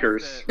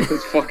sneakers.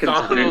 His fucking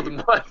Donald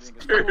sneakers.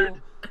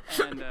 Mustard.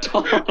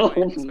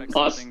 Donald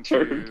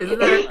Mustard. Isn't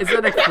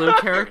that a Clue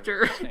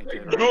character?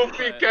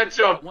 Goofy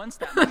ketchup. One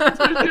step.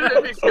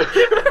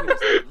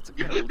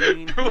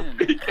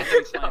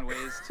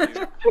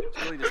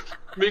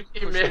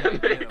 Mickey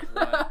Mayonnaise.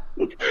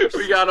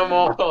 We got them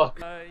all.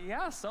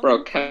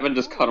 Bro, Kevin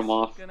just cut him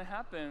off. Gonna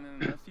happen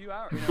in a few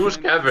hours. Who's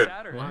Kevin?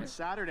 What?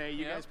 Saturday,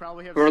 you guys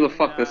probably have Whoever the seen,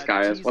 fuck this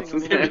guy is. What's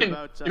his teasing a name?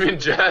 little bit about, You mean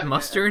Jeff?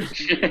 Mustard?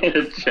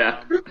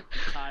 Jeff.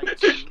 tied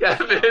to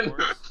Kevin.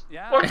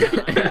 Yeah. Fucking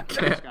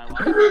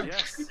Skywalker.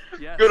 Yes.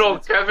 Yes. good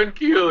old Kevin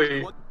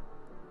Keeley.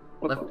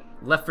 What the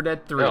Left 4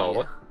 Dead 3.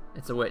 No.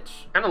 It's a witch.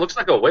 Kind of looks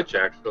like a witch,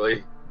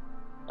 actually.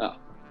 Oh.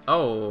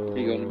 Oh.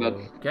 You going to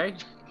bed? Okay.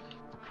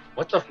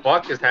 What the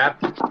fuck is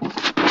happening?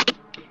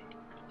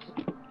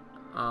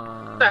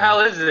 What the hell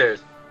is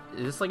this?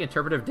 Is this like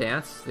interpretive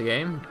dance, the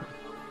game?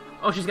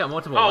 Oh, she's got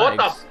multiple Oh, legs.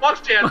 what the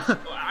fuck, Chance?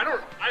 I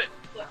don't...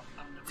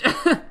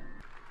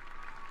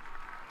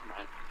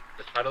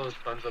 The title is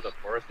Sons of the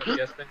Forest, I'm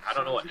guessing. I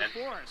don't know what...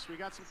 We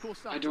got some cool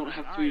stuff. I don't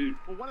have All to... right.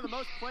 Well, one of the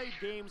most played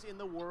games in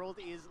the world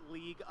is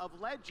League of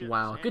Legends.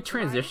 Wow, And good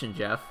transition,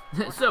 tonight,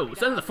 Jeff. So,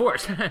 Sons of the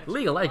Forest,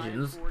 League of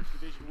Legends.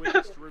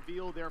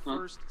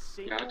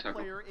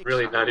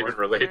 Really not even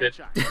related.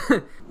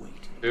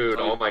 Dude,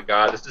 oh my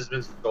god, this has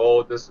been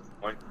so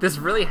disappointing. This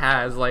really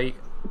has, like...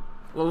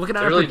 Well, looking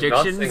at our really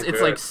predictions, nothing it's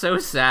good. like so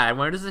sad.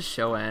 When does this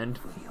show end?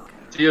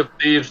 Sea of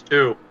Thieves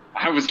 2.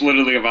 I was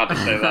literally about to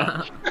say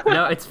that.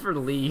 No, it's for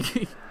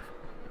League.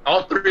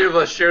 All three of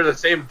us share the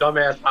same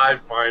dumbass hive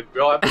mind.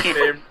 We all have the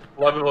same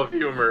level of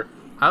humor.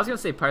 I was gonna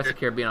say Pirates of the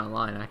Caribbean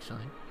Online,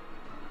 actually.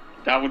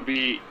 That would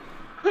be...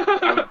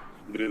 I would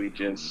literally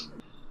just...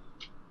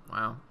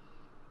 Wow.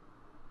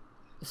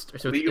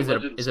 So League of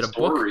Legends is it a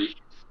story.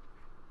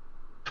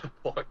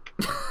 Book?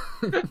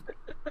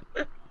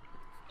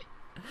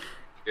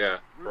 Yeah,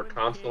 or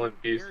console in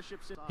peace.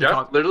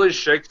 Jeff literally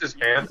shakes his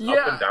hands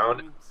up and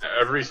down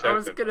every second. I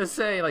was gonna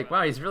say, like,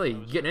 wow, he's really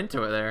getting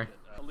into it there.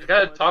 You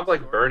gotta talk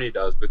like Bernie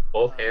does, with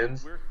both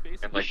hands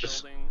and like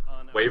just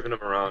waving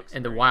them around.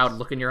 And the wild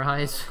look in your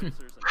eyes.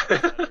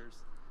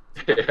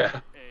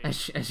 Yeah.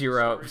 As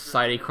your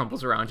society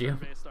crumples around you.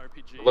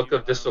 The look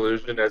of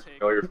disillusion as you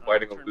know you're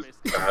fighting a losing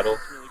battle.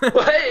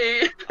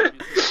 Hey!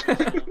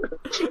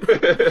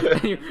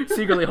 And you're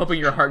secretly hoping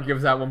your heart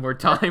gives out one more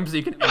time so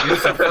you can end your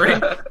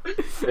suffering.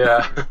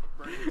 Yeah.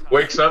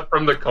 Wakes up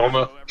from the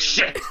coma.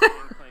 Shit!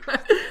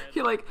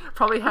 He like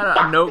probably had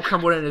a note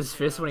crumbled in his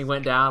fist when he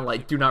went down,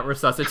 like "Do not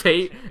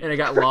resuscitate," and it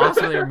got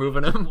lost when they were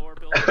moving him.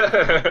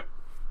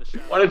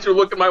 Why didn't you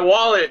look at my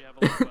wallet?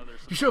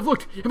 You should have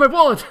looked in my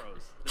wallet.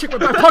 Check my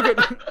back pocket.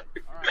 All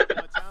right,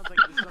 well, it sounds like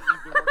this is something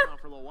you've been working on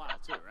for a little while,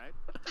 too,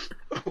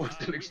 right? I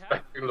wasn't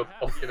expecting the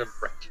fucking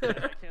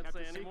impression. I can't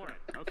say anymore.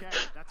 Okay,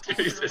 that's all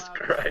Jesus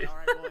you're allowed to say. Christ. All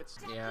right, well, it's...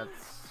 Yeah,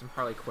 it's some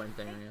Harley Quinn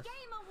thing, I guess.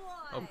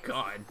 Oh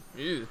God,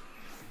 ew.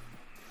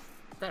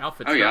 That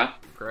outfit's Oh, yeah.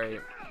 not great.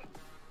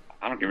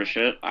 I don't give a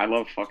shit. I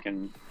love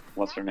fucking...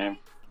 What's her name?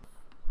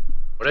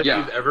 What if Yeah.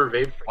 you've ever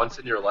vaped once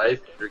in your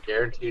life and you're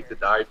guaranteed to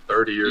die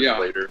 30 years Yeah.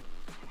 later?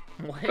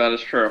 What? That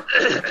is true.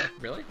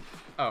 Really?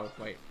 Oh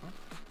wait. What?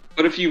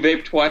 But if you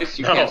vape twice,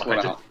 you No, cancel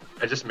it out.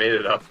 I just made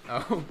it up,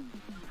 Oh.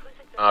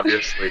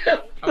 obviously.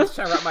 I was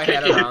trying to wrap my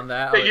head around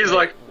that. He's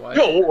like, what?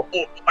 yo,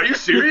 are you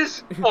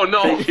serious? Oh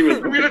no, He was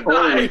I'm gonna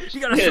die. You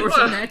got a source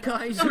on that,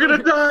 guys? I'm gonna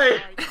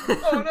die.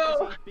 Oh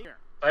no. Beer.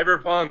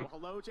 Cyberpunk. Well,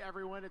 hello to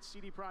everyone at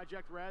CD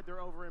Projekt Red.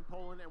 They're over in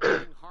Poland and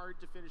working hard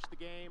to finish the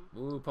game.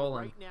 Ooh,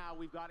 Poland. Right now,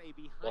 we've got a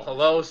behind Well,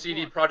 hello,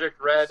 CD Projekt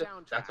Red.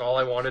 That's all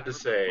I wanted to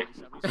say.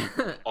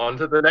 On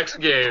to the next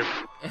game.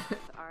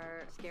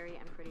 Are scary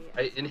and pretty.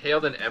 I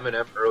inhaled an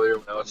M&M earlier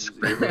when I was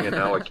screaming, and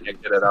now I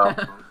can't get it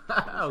out.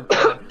 Oh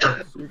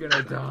God, you're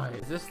gonna die.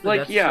 Is this the Like,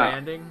 Death yeah.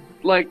 Stranding?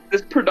 Like,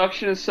 this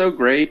production is so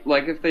great.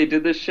 Like, if they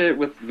did this shit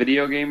with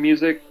video game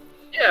music...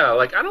 Yeah,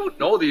 like, I don't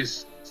know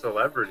these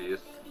celebrities.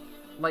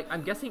 Like,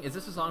 I'm guessing, is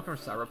this a song from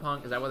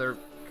Cyberpunk? Is that what they're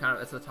kind of,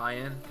 that's a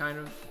tie-in, kind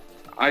of?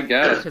 I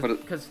guess, Cause,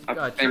 but cause, at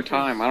the same churches-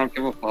 time, I don't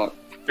give a fuck.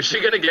 Is she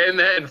gonna get in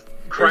that and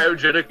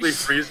cryogenically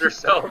freeze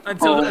herself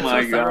Until, Oh until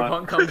my God.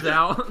 Cyberpunk comes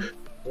out.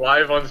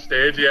 live on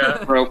stage?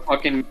 Yeah. Bro,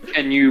 fucking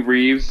Ken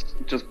Reeves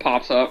just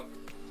pops up.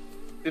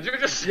 Did you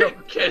just say,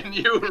 can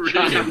you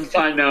read?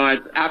 I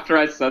know, after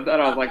I said that,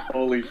 I was like,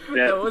 holy shit.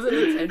 That wasn't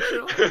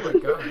intentional? Oh my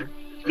God.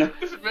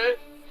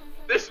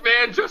 This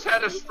man just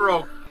had a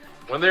stroke.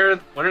 When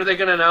are they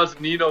gonna announce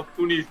Nino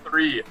Kuni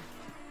 3?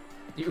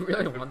 Do you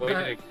really want that?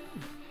 Waiting.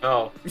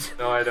 No,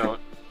 I don't.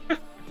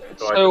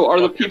 So,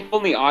 are the people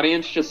in the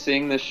audience just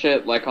seeing this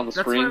shit, like, on the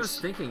That's what I was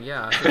screens? thinking,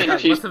 yeah. And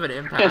That she's- must have an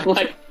impact.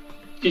 like,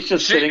 she's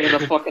just sitting in the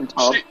fucking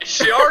tub.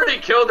 She already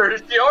killed her.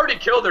 She already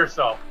killed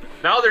herself.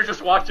 Now they're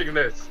just watching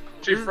this.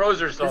 She froze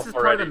herself This is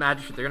part already. of the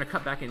magic shit. They're gonna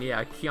cut back in.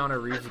 Yeah,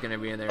 Keanu Reeves is gonna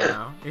be in there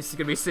now. He's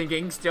gonna be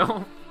singing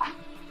still.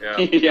 Yeah.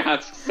 Yeah,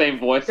 it's the same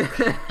voice.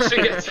 She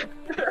gets.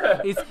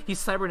 he's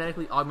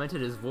cybernetically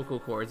augmented his vocal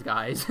cords,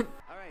 guys.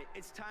 All right,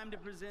 it's time to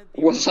present.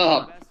 What's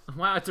up?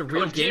 Wow, it's a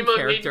real game Kojima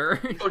character.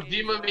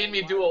 Kojima made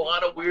me do a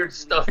lot of weird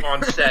stuff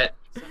on set.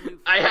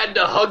 I had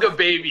to hug a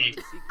baby.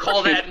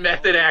 Call that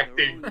method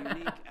acting.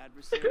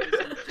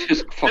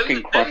 Just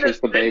fucking crushes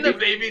the Then baby. the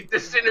baby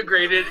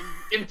disintegrated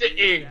into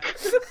ink.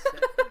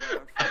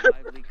 I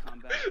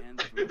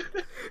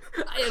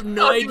have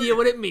no idea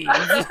what it means.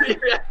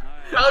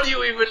 How do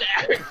you even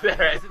act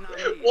that?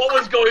 What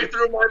was going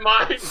through my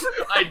mind?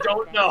 I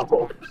don't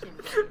know.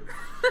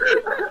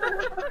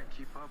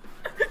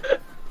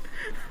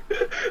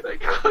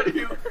 Like, how do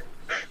you...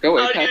 Go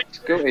How do you- Apex,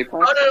 go Apex.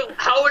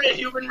 How would a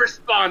human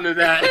respond to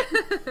that?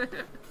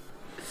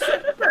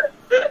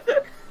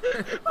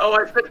 Oh,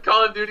 I said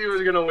Call of Duty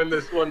was gonna win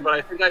this one, but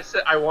I think I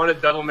said I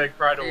wanted Devil May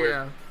Cry to win.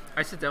 Yeah.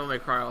 I said Devil May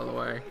Cry all the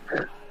way.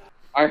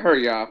 I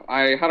heard, yeah.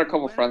 I had a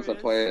couple friends that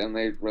play it, and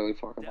they really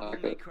fucking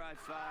like it.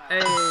 Hey,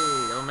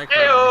 Devil May Cry.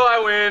 Heyo,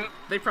 I win.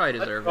 They probably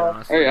deserve it,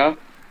 honestly. Hey, yeah.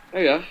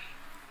 Hey, yeah.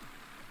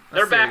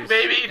 They're back,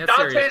 baby. That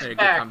Dante's series made a good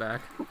back.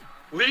 comeback.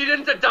 Lead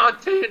into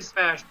Dante and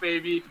Smash,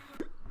 baby.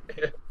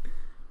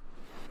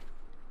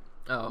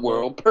 Oh,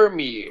 World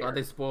premiere. Glad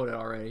they spoiled it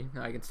already.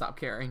 Now I can stop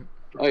caring.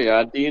 Oh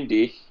yeah,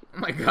 D&D. Oh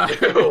my god.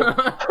 Ew.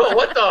 Oh,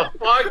 what the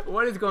fuck?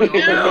 What is going on?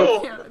 Ew.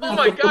 Yeah, Oh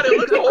my god, it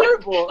looks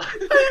horrible.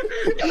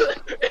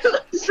 It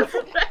looks so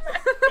bad.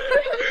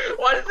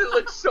 Why does it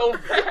look so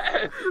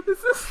bad?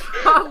 This does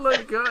not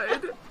look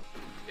good.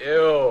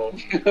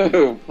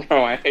 Ew.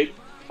 Bro, I hate.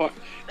 Fuck.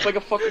 It's like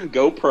a fucking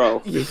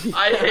GoPro.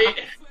 I hate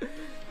it.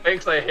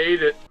 Thanks, I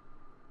hate it.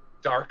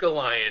 Dark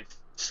Alliance.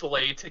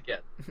 Slay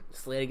together.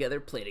 Slay together,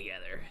 play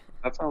together.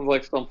 That sounds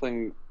like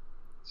something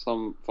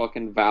some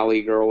fucking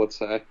Valley girl would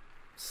say.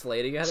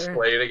 Slay together?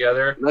 Slay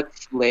together.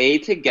 Let's slay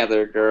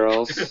together,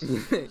 girls.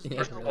 Yeah,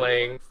 We're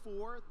playing.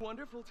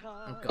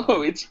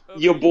 Oh, it's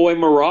your boy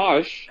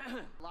Mirage.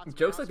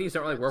 Jokes like these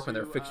don't really work when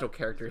they're fictional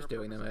characters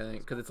doing them, I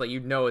think. Because it's like, you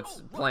know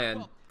it's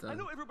planned. So.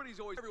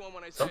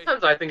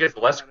 Sometimes I think it's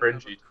less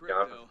cringy, to be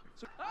honest.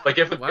 Like,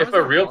 if Why was a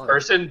that real hard?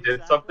 person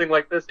did something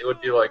like this, it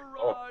would be like,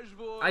 oh.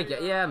 I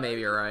get, yeah,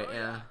 maybe you're right,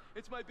 yeah.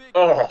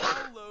 Oh.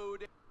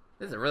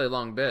 This is a really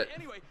long bit.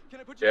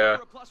 Yeah.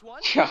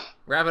 Yeah.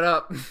 Wrap it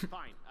up.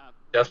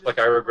 Just like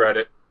I regret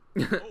it.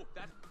 All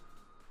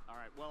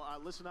right. Well,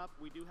 listen up.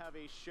 We do have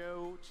a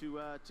show to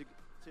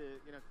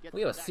get.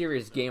 We have a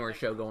serious gamer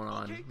show going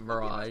on,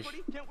 Mirage.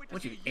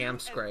 What you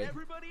amscray?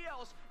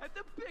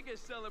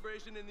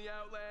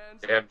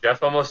 Damn,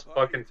 Jeff almost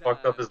fucking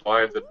fucked up his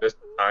lines and missed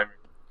the timing.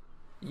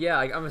 Yeah,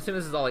 I'm assuming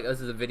this is all like, this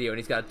is a video and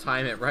he's got to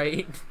time it,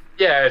 right?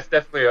 Yeah, it's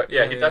definitely,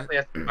 yeah, he Yeah. definitely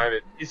has to time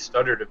it. He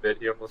stuttered a bit,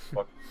 he almost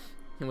fucked.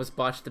 He almost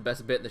botched the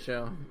best bit in the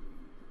show.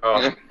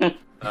 Oh, yeah.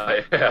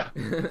 I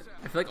feel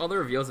like all the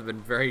reveals have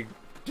been very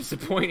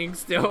disappointing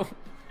still.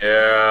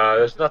 Yeah,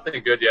 there's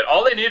nothing good yet.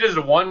 All they need is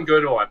one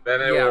good one,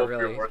 then it Yeah, will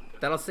really. be worth it.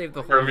 That'll save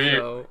the For whole me.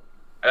 show.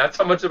 That's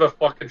how much of a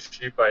fucking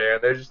sheep I am.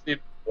 They just need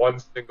one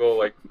single,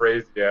 like,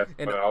 crazy ass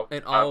And, one out.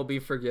 and all will be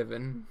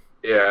forgiven.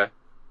 Yeah.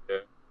 Yeah.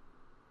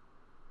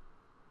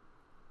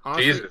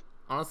 Honestly, Jesus.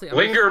 Honestly, I'm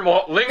Linger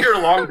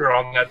longer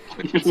on that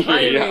fucking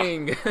screen.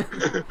 timing.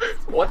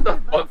 What the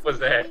fuck was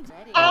that?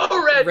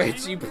 Oh, Reggie!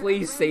 Reggie,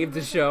 please save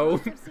the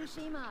show.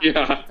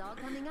 Yeah.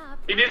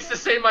 He needs to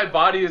say my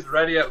body is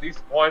ready at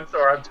least once,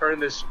 or I'm turning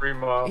this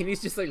stream off. He needs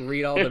to just like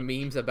read all the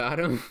memes about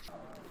him.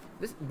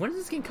 When is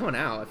this game coming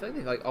out? I feel like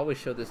they like always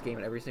show this game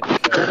in every single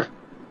show.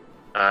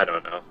 I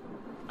don't know.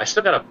 I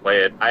still gotta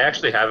play it. I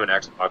actually have an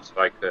Xbox,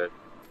 so I could.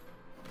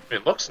 I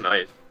mean, it looks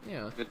nice.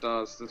 Yeah. It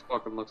does. This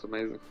fucking looks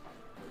amazing.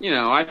 You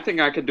know, I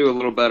think I could do a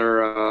little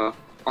better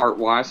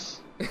art-wise.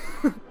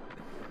 It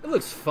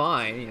looks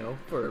fine, you know,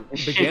 for a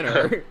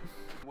beginner.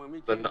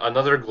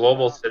 Another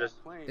global citizen.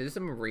 Is this a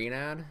Marine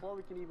ad? Before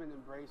we can even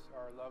embrace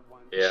our loved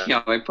ones. Yeah.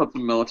 Yeah, they put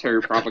some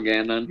military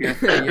propaganda in here.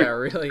 Yeah,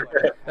 really.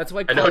 That's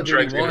why I know Call of Duty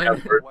Drake's gonna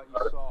have won. words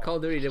about it. Call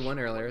of Duty did one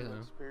earlier, so.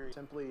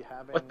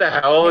 What the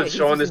hell Hey, is he's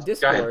showing this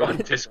using guy Discord. on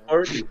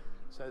Discord?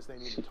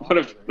 What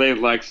if they,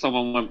 like,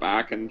 someone went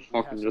back and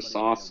fucking just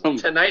saw some...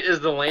 Tonight is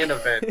the LAN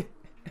event.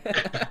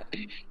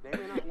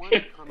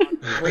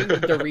 Bring the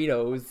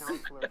Doritos.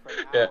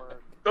 Yeah.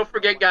 Don't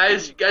forget,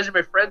 guys. You guys are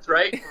my friends,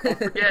 right? Don't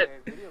forget.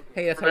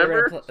 Hey, that's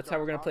Remember? how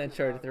we're gonna play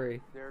Uncharted 3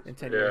 in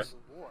 10 Yeah. years.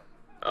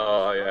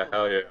 Oh yeah,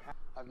 hell yeah.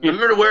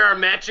 Remember to wear our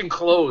matching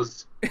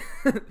clothes.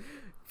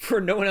 For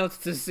no one else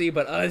to see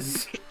but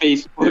us.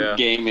 Facebook Yeah.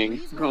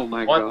 gaming. Oh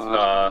my What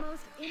god.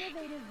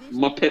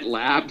 Muppet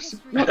Labs.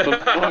 What the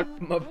fuck?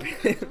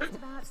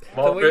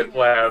 Muppet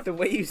Lab. The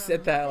way you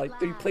said that, like,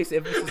 you place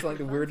emphasis on like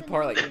the weird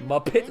part, like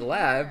Muppet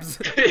Labs.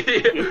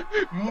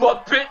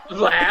 Muppet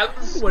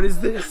Labs. What is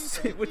this?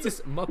 What's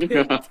this Muppet?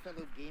 Yeah.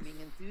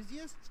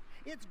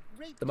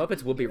 The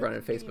Muppets will be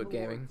running Facebook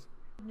gaming.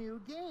 New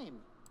game.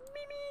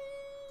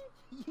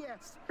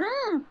 Yes.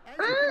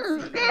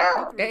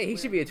 Hey, he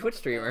should be a Twitch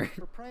streamer.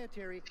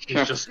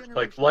 He's just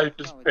like, life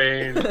is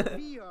pain.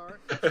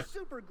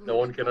 No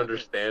one can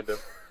understand him.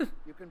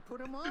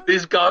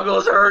 These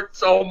goggles hurt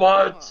so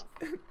much.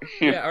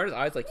 Yeah, are his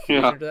eyes like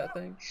huge into that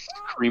thing?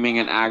 Screaming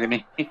in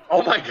agony.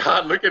 Oh my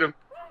god, look at him.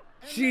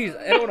 Jeez,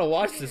 I don't want to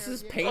watch this. This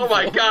is painful. Oh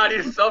my god,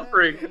 he's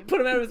suffering.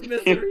 Put him out of his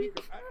misery.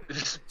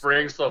 Just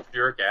spraying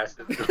sulfuric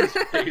acid into his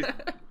face.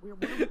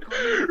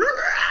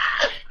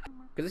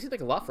 Because this seems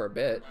like a lot for a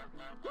bit.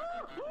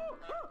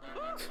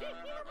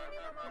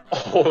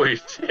 Holy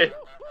shit.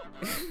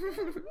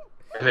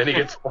 And then he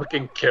gets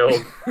fucking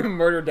killed.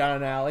 Murdered down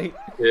an alley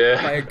by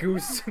Yeah. a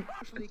goose.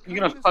 You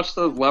gonna touch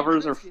those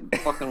levers or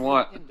fucking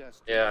what?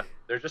 Yeah,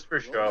 they're just for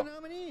show.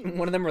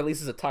 One of them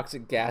releases a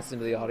toxic gas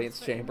into the audience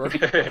chamber.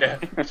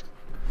 But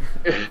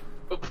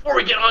before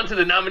we get on to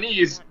the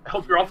nominees, I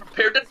hope you're all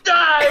prepared to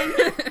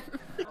die!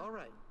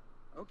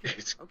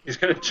 He's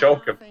gonna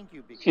choke him.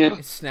 Yeah.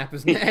 Snap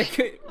his neck.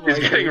 He's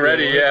getting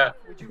ready, yeah.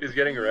 He's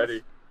getting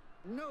ready.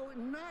 No,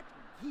 not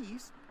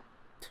yeast.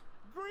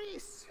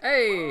 Grease.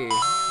 Hey!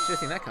 Should've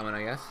seen that coming,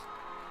 I guess.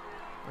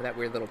 Or that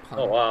weird little pun.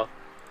 Oh wow.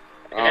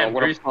 Oh, And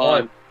what a Grease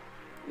pun.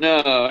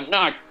 No,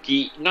 not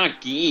geese.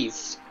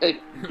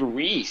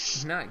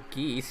 Grease. Not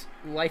geese.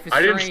 Life is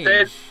I didn't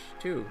strange, say-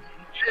 too.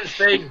 You didn't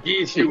say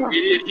geese, you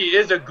idiot. He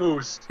is a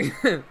goose.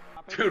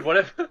 Dude, what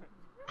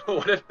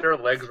if their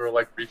legs were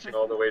like reaching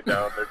all the way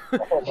down?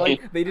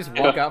 Like, they just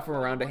walk out from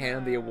around to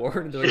hand the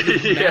award, and they're like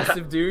these Yeah.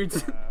 massive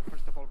dudes.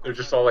 They're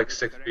just all like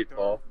 6 feet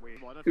tall.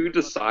 Who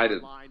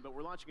decided on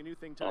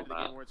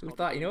that? Who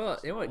thought? You know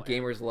what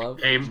gamers love?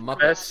 Game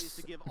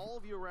Muppets. Fest.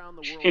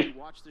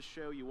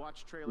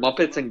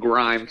 Muppets and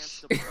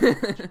Grimes.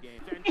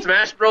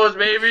 Smash Bros,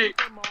 baby!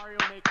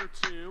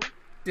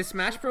 Did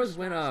Smash Bros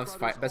win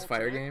best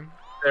fighter game?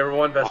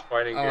 Everyone best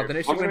fighting Oh, game. then it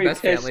I'm should gonna win be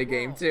best pissed. family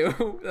game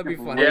too. That'd be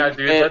funny. Yeah,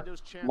 dude.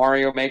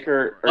 Mario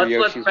Maker or Let's let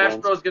Yoshi's Smash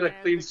wins. Bros get a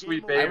clean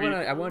sweep, baby.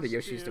 I wanted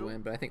Yoshi's to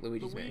win, but I think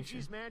Luigi's Mansion.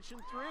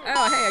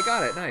 Oh, hey, I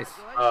got it. Nice.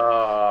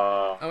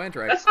 Oh, and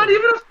right. that's not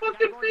even a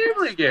fucking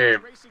family game.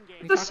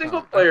 It's a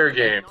single player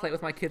game. I play it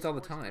with my kids all the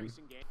time.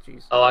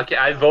 Jeez. Oh, okay.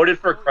 I voted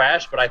for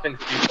Crash, but I think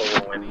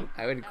FIFA will win.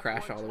 I would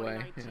Crash all the way.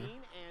 Yeah.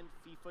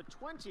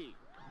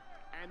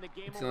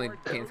 It's the only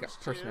game that's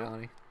got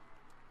personality.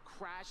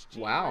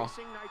 Wow.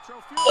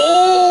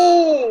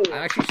 Oh! I'm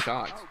actually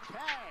shocked.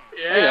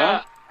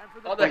 Yeah.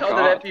 How the hell did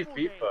that be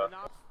FIFA?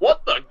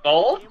 What the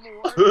golf?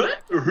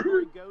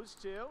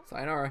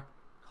 Sayonara.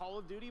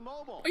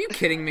 Are you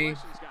kidding me?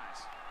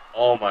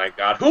 Oh my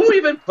god. Who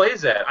even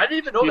plays that? I didn't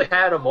even know they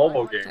had a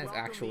mobile game. That's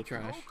actual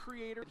trash.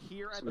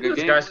 Look at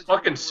this guy's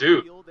fucking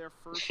suit.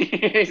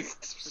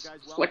 He's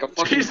like a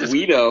fucking Jesus.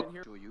 Guido.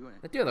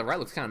 That dude on the right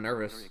looks kind of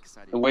nervous.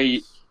 The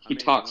way he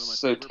talks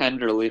so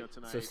tenderly.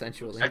 So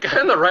sensually. That guy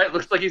on the right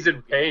looks like he's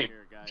in pain.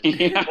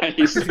 Yeah,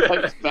 he's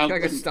like,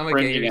 like a stomach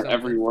cringing ache or at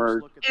every something.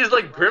 word. He's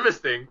like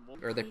grimacing.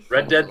 Or they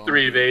Red Dead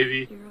 3,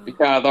 baby.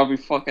 Yeah, that'd be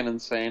fucking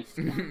insane.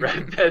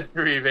 Red Dead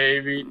 3,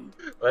 baby.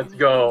 Let's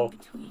go.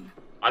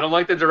 I don't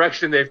like the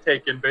direction they've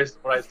taken based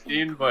on what I've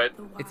seen, but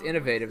It's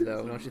innovative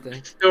though, don't you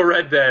think? still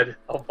Red Dead.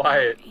 I'll buy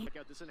it.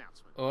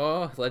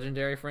 Oh,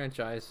 legendary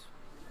franchise.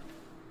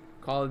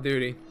 Call of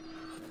Duty.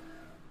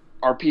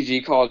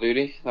 RPG Call of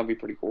Duty, that'd be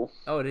pretty cool.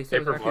 Oh, did he say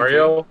it was Paper RPG?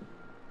 Mario.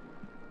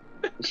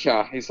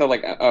 Yeah, he said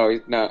like,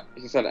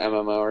 he said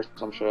MMO or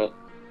some shit.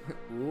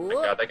 Whoop,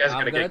 God, that guy's I'm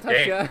gonna get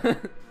touch ya.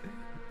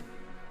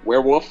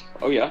 Werewolf,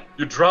 oh yeah.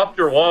 You dropped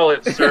your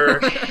wallet, sir.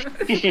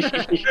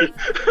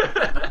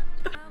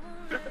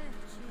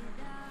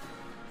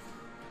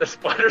 The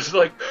spider's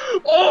like,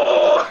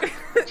 oh!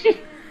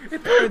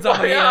 It burns on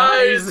my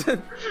eyes.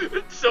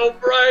 It's so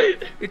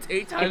bright. It's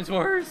 8 times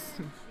worse.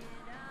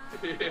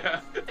 Yeah.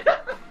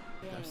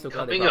 I'm so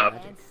glad they Coming brought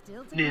up,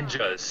 Magic.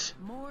 ninjas.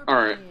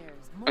 Alright,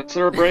 let's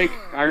have a break.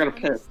 I gotta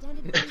piss.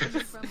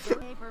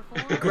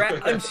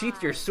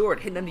 Unsheath your sword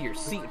hidden under your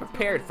seat,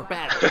 prepared for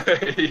battle.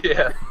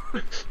 Yeah.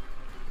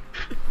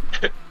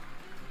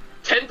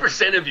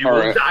 10% of you will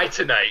Alright. die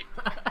tonight.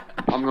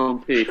 I'm going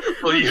pee.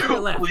 Will Look to your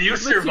left, will you look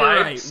to your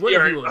survive right. to One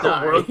of see you will our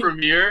die. world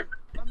premiere?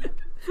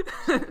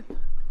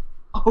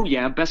 Oh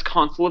yeah, best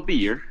console of the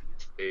year.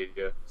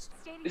 Stadia.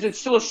 Is it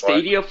still a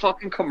Stadia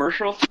fucking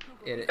commercial?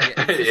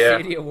 It's the Yeah.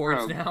 Stadia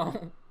Awards Oh. now.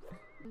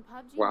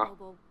 PUBG Wow.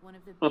 Mobile, one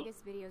of the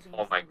biggest video games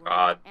Oh my in the world,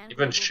 God, and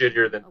even global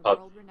shittier than a PUBG.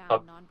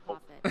 world-renowned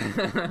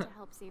nonprofit to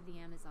help save the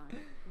Amazon.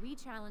 We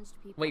challenged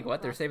people Wait,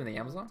 what? They're across saving the world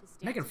Amazon? to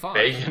stand Megan together Fox.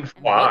 Megan and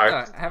Fox.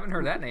 What the? I haven't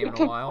heard that name in What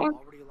a the while.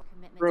 fuck?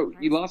 commitment Bro, to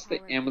you price lost the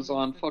power and Amazon.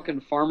 movement for Fucking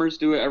good. farmers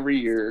do it every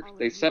Thanks to year. all of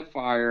They you, set we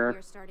fire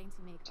are starting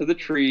to make to the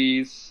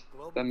trees,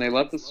 then they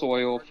let the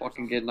soil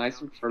fucking get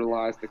nice and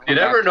fertilized. They come You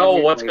never back 10 know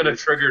years what's later. gonna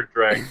trigger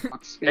Drake.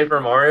 Fuck's Paper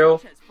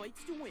Mario.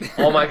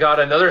 Oh my god,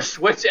 another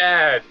Switch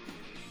ad.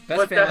 Best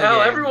What the family hell?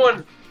 game.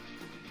 Everyone,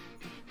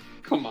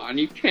 Come on,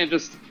 you can't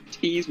just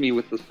tease me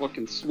with this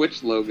fucking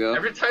Switch logo.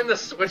 every time the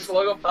Switch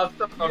logo pops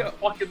up, I'm Yo.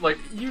 fucking like,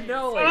 You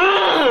know, like,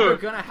 Ugh! they're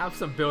gonna have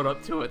some build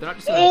up to it. They're not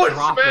just gonna oh, it's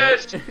drop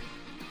smashed! it.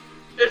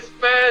 It's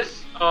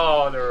smashed!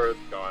 Oh, there it's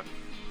gone.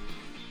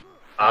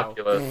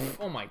 Oculus.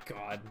 Oh my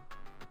god.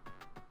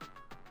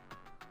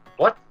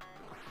 What?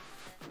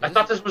 I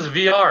thought this was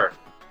VR.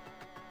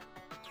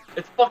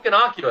 It's fucking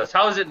Oculus.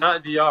 How is it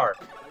not VR?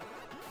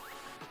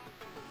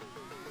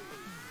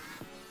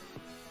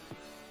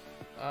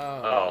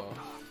 Oh.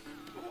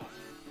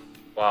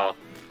 Wow.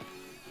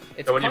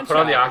 It's So when you put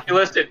on the Punch-Out.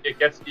 Oculus, it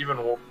gets even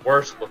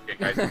worse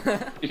looking, I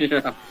think.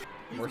 Yeah.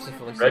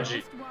 Mercifully so.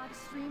 Reggie.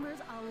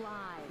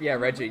 Yeah,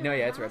 Reggie. No,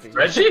 yeah, it's Reggie.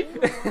 Reggie?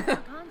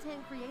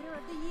 Content creator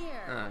of the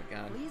year. Oh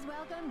god. Please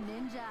welcome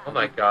Ninja. Oh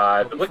my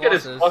god. Hope he Look at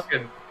his flosses.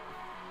 fucking...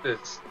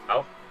 This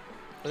outfit.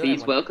 Look at Please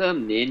that one.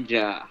 welcome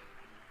Ninja.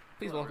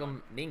 Please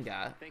welcome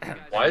Ninga.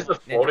 Why is the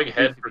Ninja. floating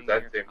head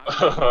presenting?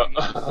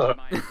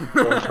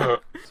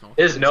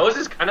 His nose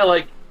is kind of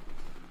like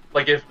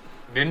if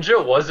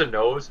Ninja was a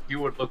nose, he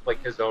would look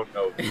like his own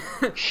nose.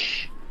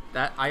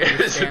 That I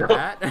understand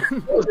that.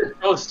 It's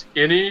so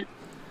skinny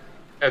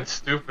and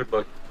stupid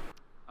looking.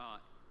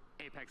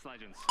 Apex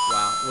Legends.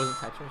 Wow, was it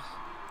Tetris?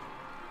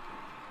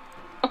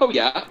 Oh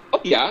yeah.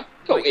 Oh yeah.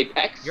 Go Wait,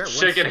 Apex. You're at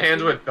Shaking 160?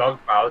 hands with Doug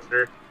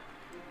Bowser.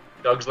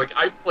 Doug's like,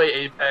 I play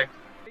Apex.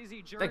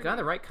 That guy on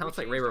the right kind of looks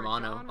like Ray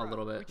Romano a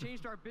little bit.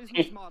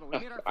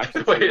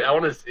 Wait, I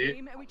want to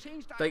see.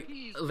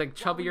 Like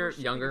chubbier,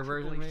 younger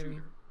version maybe.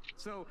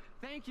 So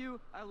thank you.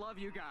 I love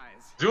you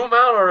guys. Zoom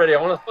out already.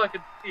 I want to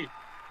fucking see.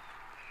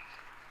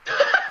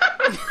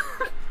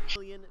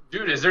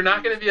 Dude, is there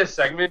not going to be a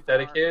segment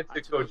dedicated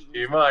to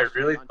Kojima? I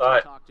really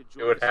thought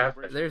it would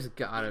happen. There's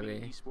gotta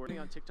be.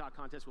 On TikTok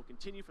contest will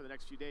continue for the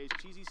next few days.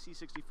 Cheesy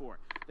C64.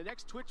 The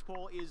next Twitch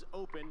poll is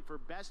open for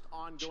best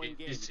ongoing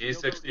game.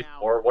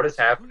 C64? What is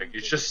happening?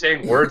 He's just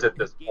saying words at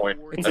this point.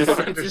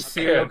 It's just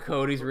serial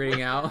code he's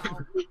reading out.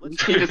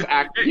 He's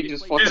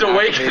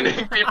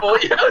awakening people.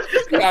 Yeah,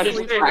 he's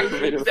activating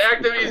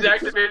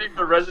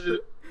the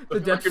resident. The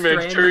Death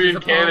Manchurian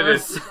Stranding candidate.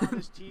 is upon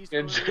us.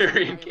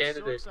 Manchurian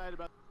candidate.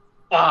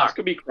 This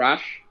could be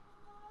Crash.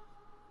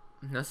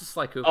 This is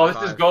like Oh, this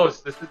is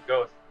Ghost. This is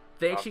Ghost.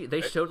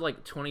 They showed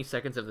like 20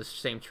 seconds of the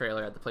same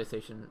trailer at the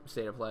PlayStation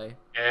State of Play.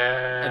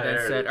 Yeah. And then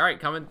said, "All right,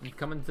 come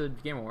into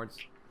Game Awards."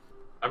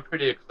 I'm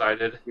pretty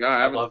excited. Yeah,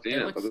 I haven't seen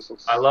it, but this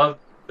looks. I love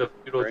the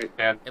feudal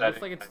Japan setting. It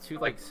looks like it's too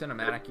like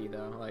cinematic-y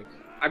though. Like.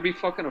 I'd be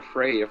fucking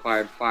afraid if I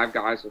had 5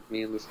 guys with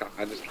me and this guy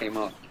just came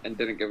up and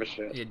didn't give a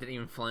shit. Yeah, didn't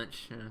even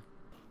flinch. Yeah.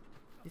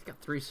 He's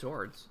got 3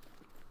 swords.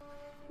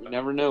 You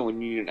never know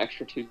when you need an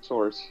extra 2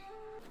 swords.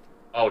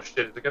 Oh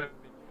shit, is it gonna be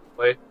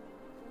play?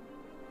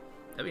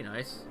 That'd be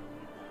nice.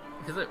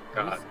 Because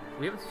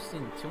we haven't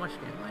seen too much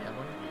gameplay, have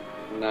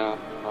we? No,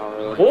 not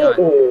really.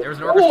 Oh, there was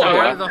an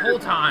orchestra the whole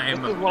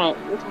time. This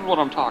is what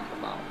I'm talking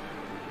about.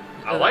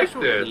 I like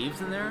this.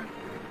 Leaves in there?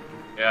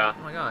 Yeah.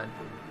 Oh my god.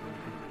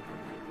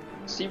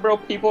 See, bro,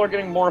 people are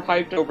getting more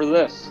hyped over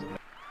this.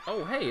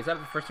 Oh, hey, is that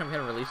the first time we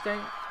had a release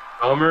date?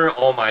 Summer?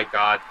 Oh my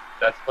god.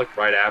 That's like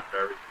right after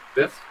everything.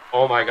 This,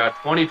 oh my god,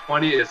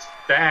 2020 is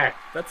stacked.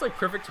 That's like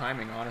perfect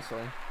timing, honestly.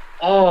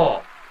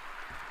 Oh!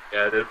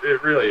 Yeah,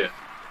 it really is.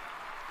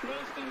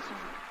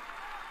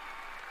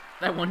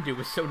 That one dude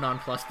was so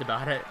nonplussed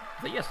about it.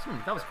 But yes,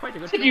 that was quite a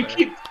good Did you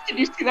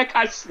see that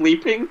guy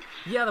sleeping?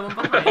 Yeah, the one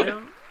behind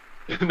him.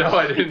 No,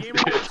 I didn't see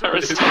it. I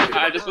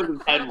just with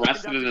his head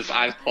rested and his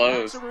eyes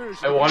closed.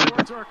 I wanted.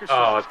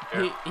 Oh,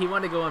 he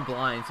wanted to go in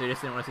blind, so he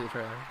just didn't want to see the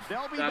trailer.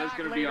 That is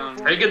gonna be on.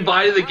 Say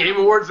goodbye to the Game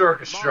Awards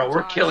Orchestra.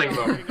 We're killing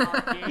them.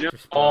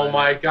 Oh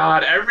my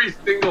god! Every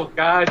single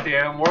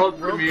goddamn world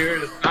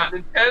premiere is not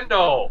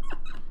Nintendo.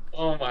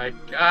 Oh my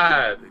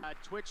god.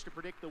 Twitch to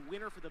predict the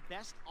winner for the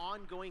best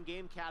ongoing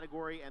game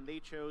category, and they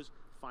chose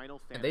Final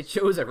Fantasy. And they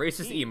chose a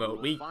racist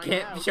emote. We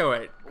can't show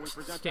it.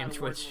 Damn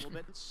Twitch.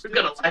 We've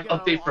got a live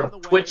update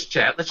from Twitch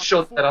chat. Let's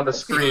show that on the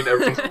screen.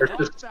 Everyone starts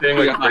just saying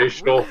like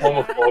racial,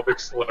 homophobic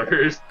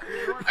slurs.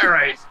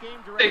 Alright.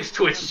 Thanks,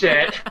 Twitch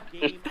chat.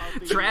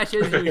 Trash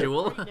as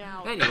usual.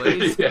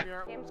 Anyways. Yeah.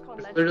 It's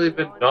literally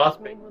been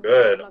nothing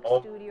good.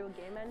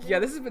 Yeah,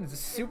 this has been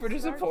super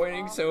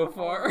disappointing so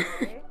far.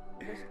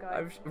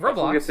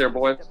 Roblox. Get there,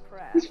 boy.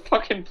 He's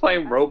fucking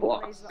playing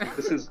Roblox.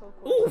 This is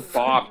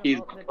Bob.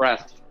 He's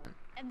depressed.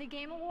 And the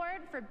Game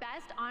Award for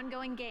Best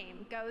Ongoing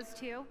Game goes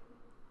to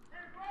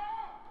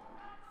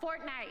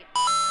Fortnite.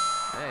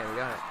 Hey, we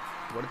got it.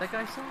 What did that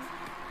guy say?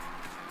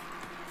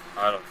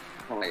 I don't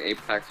know. Like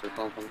Apex or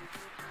something.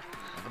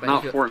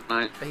 Not Fortnite.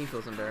 I bet he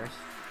feels embarrassed.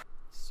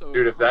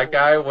 Dude, if that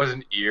guy was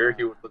an ear,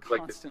 he would look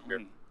like this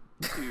ear.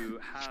 To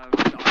have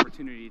the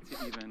opportunity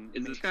to even.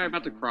 Is this guy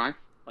about to cry?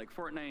 Like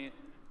Fortnite.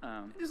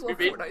 I just love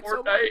Fortnite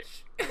so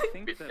much. I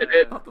think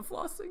that about the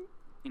flossing.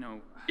 You know,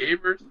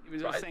 gamers. He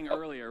was saying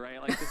earlier, right?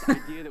 Like this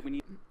idea that we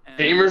need.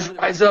 Gamers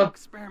rise up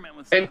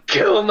and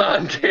kill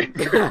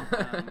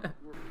non-gamers.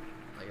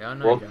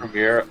 World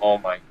premiere. Oh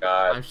my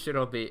god. I'm sure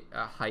it'll be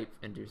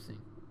hype-inducing.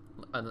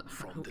 I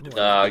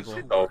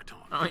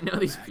know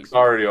these people.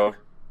 Sorry, over.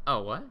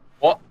 Oh what?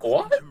 What?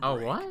 Oh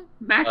what?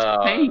 Max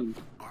Payne.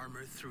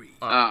 Armor 3.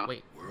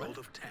 Wait. World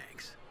of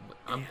Tanks.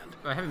 I'm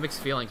having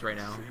mixed feelings right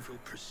now.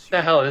 What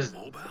the hell is?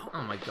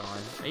 Oh my god.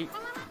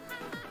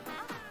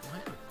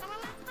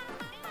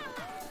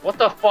 What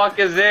the fuck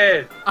is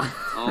this?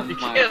 Oh you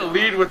can't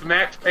lead with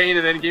Max Payne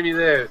and then give me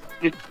this.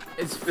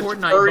 It's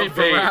Fortnite but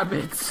for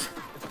rabbits.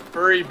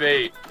 Furry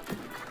bait.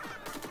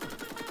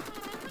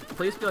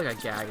 Please be like a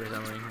gag or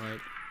something.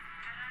 Like,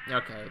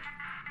 okay.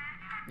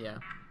 Yeah.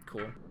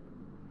 Cool.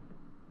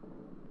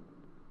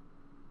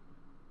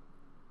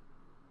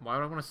 Why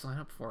would I want to sign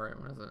up for it?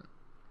 What is it?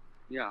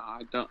 Yeah,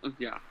 I don't.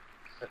 Yeah.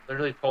 It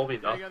literally told me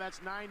nothing.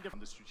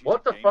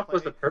 What the fuck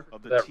was the purpose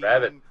of that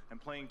rabbit?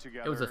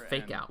 It was a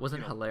fake out.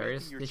 Wasn't it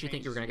hilarious? Did you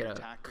think you were gonna get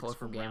a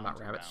colorful game about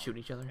rabbits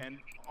shooting each other?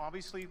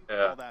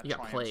 Yeah. You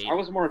got played. I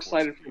was more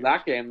excited for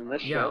that game than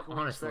this yeah, shit.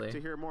 honestly.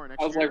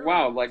 I was like,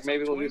 wow, like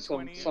maybe they'll do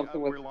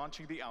something with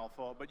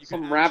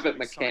some rabbit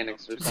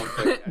mechanics or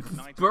something.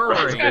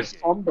 Burrowing.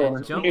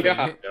 Jumping.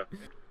 Yeah.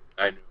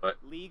 I knew it.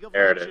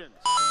 There it is. Yep.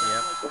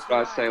 That's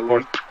what I say,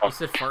 Luke. You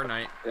said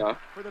Fortnite. Yeah.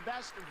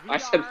 I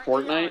said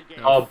Fortnite?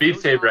 No. Oh, Beat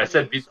Saber. I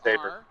said Beat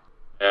Saber.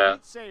 Yeah.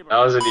 That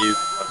was an easy.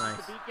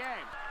 Nice.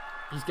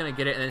 He's gonna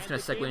get it and then it's gonna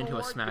segue into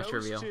a Smash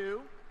reveal.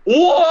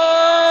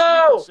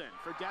 Whoa!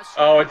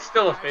 Oh, it's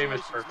still a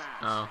famous person.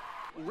 Oh.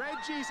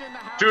 Reggie's in the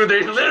house. Dude,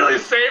 they literally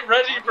saved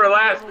Reggie for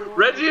last.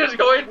 Reggie is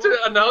going to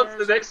announce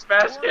the next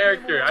Smash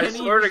character. I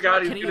swear to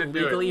God, he's Can he gonna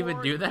do legally it.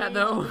 even do that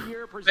though?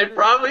 They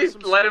probably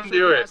let him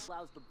do it.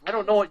 I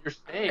don't know what you're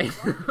saying.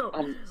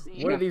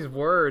 What are these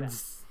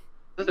words?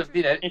 Doesn't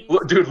mean it.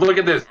 Dude, look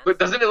at this.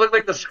 Doesn't it look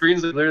like the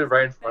screen's literally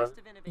right in front of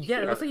him? Yeah,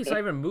 it looks like he's not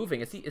even moving.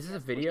 Is this a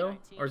video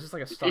or is this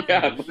like a stock?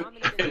 Yeah, image?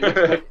 it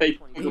looks like they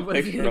took a wasn't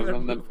picture of even them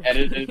and moving.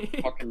 edited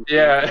fucking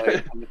Yeah,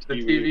 like, on the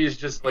TV's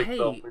just like.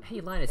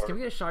 Hey, Linus, can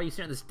we get a shot of you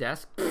sitting at this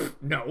desk?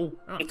 No,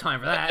 I don't have time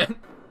for that.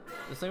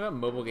 The thing about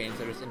mobile games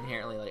that are just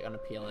inherently like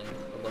unappealing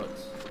the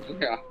looks.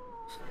 Yeah.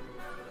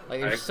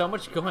 Like there's so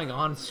much going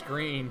on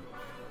screen.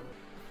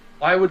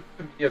 Why would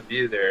Kamiya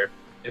be there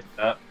if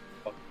not?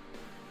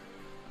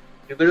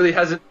 He literally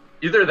hasn't.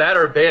 Either that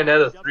or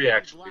Bayonetta 3,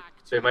 actually.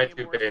 They might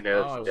do Bayonetta 3.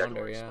 Oh, I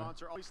wonder, yeah.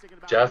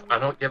 Jeff, I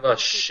don't give a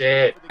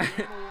shit.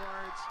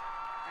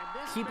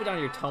 Keep it on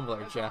your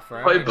Tumblr, Jeff,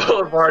 right? Play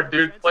Boulevard,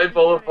 dude. Play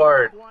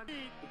Boulevard.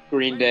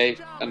 Green Day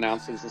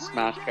announces the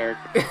Smash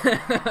character.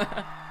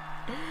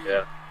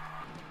 Yeah.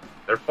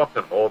 They're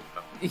fucking old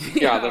now.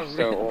 Yeah, they're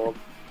so old.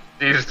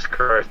 Jesus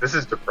Christ, this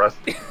is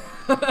depressing.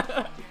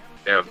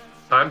 Damn,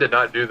 Time did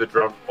not do the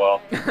drums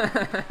well.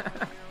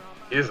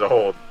 He's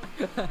old.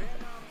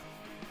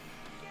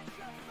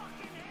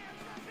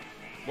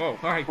 Whoa,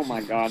 alright. Oh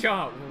my God.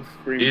 Shot.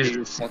 Green He's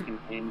Day is fucking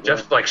painful.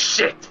 just like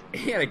shit.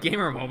 He had a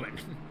gamer moment.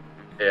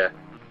 Yeah.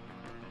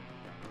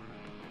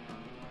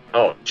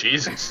 Oh,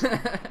 Jesus.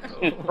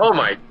 Oh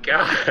my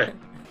God.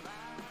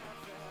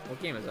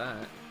 What game is that?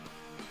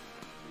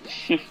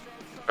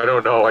 I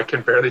don't know. I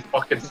can barely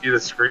fucking see the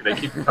screen. They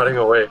keep cutting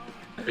away.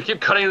 They keep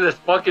cutting to this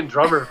fucking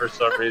drummer for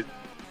some reason.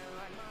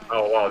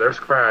 Oh wow, there's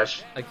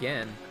Crash.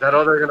 Again. Is that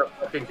all they're gonna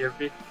fucking give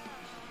me?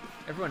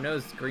 Everyone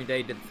knows Green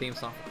Day did the theme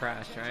song for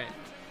Crash, right?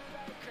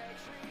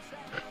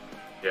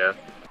 Yeah.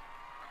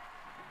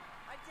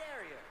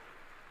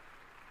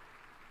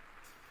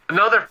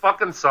 Another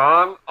fucking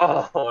song?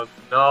 Oh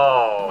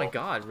no. Oh my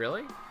God,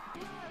 really?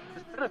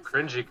 It's kind of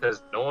cringy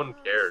because no one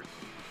cares.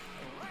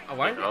 Oh,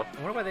 why? You know?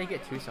 I wonder why they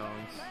get 2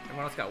 songs.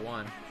 Everyone else got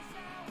 1.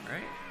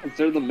 Right?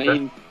 They're the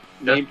main.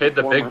 Just paid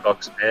the big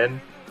bucks, man.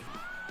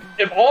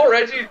 If all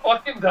Reggie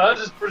fucking does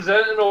is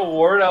present an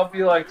award, I'll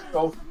be like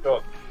so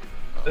shook.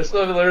 This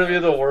will literally be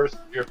the worst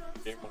year for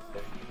Game of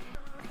Thrones.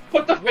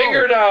 Put the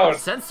finger down!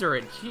 Censor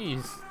it,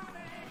 jeez.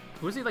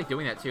 Who's he like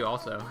doing that to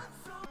also?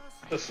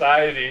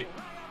 Society.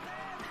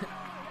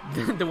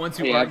 The ones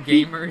who Yeah, aren't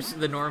gamers,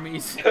 the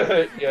normies.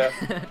 Yeah.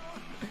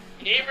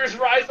 Gamers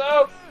rise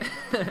up!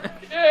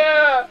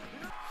 Yeah!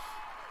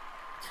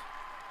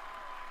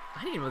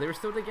 I didn't know they were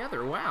still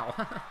together, wow.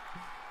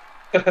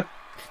 I could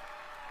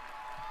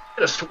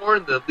have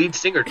sworn the lead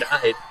singer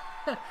died.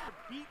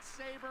 Beat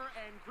Saber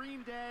and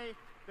Green Day,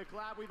 the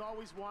collab we've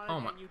always wanted, Oh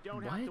my- and you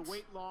don't have to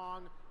wait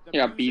long. The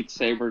Yeah, music Beat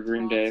Saber,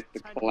 Green Day, the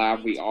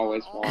collab we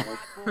always wanted.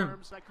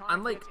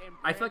 I'm like,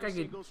 I feel like I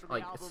could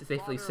like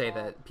safely say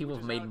that people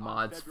have made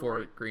mods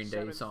for Green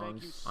Day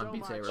songs on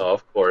Beat Saber. Oh,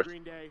 of course.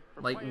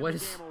 Like,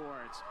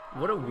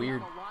 what a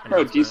weird.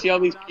 Bro, do you see all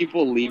these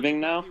people leaving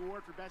now?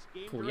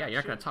 Cool, yeah, you're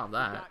not gonna top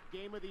that.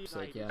 It's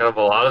like, yeah. We have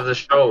a lot of the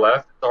show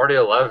left. It's already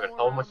 11.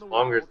 How much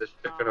longer is this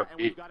shit gonna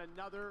be?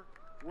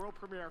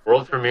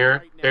 World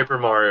premiere, Paper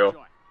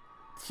Mario.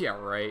 Yeah,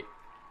 right.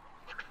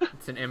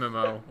 It's an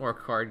MMO or a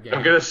card game.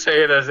 I'm gonna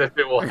say it as if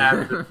it will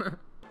happen. It's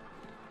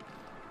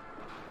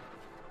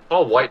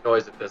all white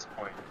noise at this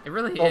point. It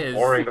really It's all is.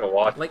 boring to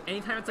watch. Like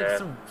anytime it's like Yeah.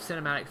 some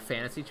cinematic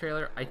fantasy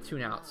trailer, I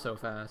tune out so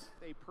fast.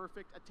 A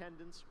perfect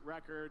attendance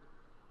record.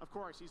 Of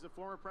course, he's the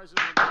former president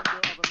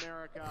of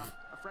America.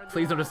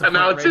 Please don't disappoint.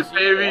 Announce it, Reggie.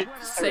 baby!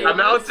 Save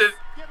Announce it.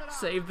 it!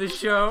 Save the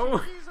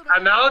show.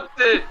 Announce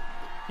it!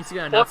 He's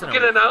gonna announce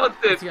Fucking announce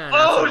it! He's gonna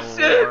announce Oh an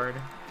shit! award.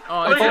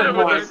 Oh, Look it's at an him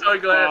with award. the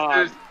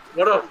sunglasses!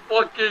 What a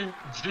fucking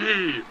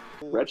G!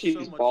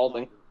 Reggie's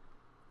balding.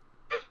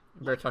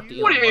 Better talk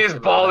to What do you mean he's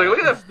balding? Look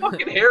at that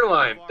fucking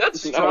hairline!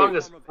 That's strong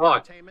as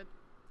fuck!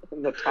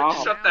 The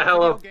top. Shut the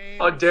hell up!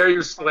 How dare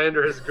you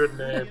slander his good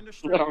name?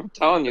 I'm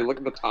telling you, look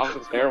at the top of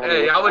his hair. when he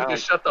Hey, looks how would down. you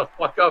shut the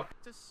fuck up?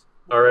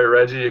 Alright,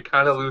 Reggie, you're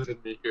kinda losing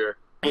me here.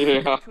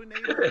 Yeah. Talking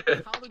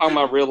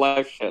about real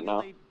life shit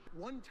now.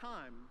 One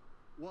time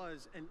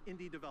was an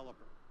indie developer.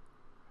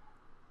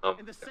 Oh,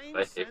 In the same I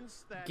hate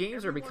sense that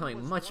Games are everyone becoming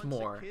was much once a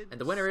more, kid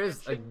and the winner is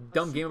a sketching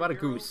dumb game about a superhero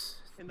goose.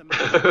 in the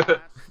middle class,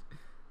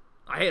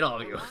 I hate all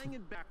of you. lying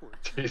it backwards.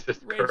 Jesus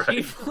Reggie,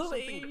 Christ.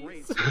 Something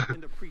great please.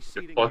 in the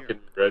preceding Fucking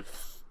year. Reggie.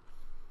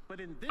 But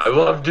in this I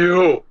loved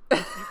you! you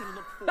can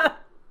look forward.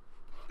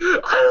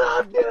 I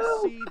love You can you!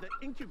 see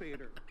the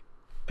incubator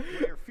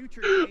where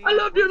future games I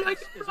love you like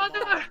is a brother!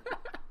 evolving.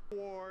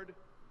 Award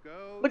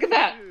goes Look at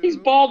that. to- He's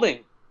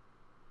balding.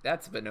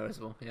 That's a bit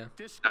noticeable, yeah.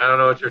 I don't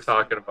know what you're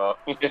talking about.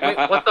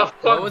 Yeah. What the What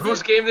fuck? was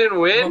Goose it? Game didn't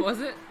What win? was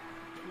it?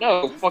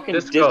 No, fucking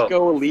Disco.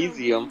 Disco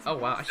Elysium. Oh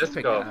wow, I should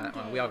pick Disco. that.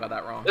 Well, we all got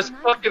that wrong. This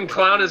fucking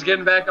clown is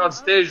getting back on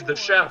stage, the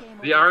chef,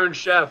 the Iron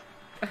Chef.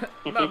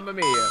 Mamma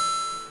mia.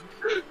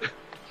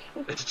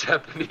 It's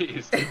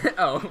Japanese.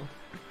 Oh.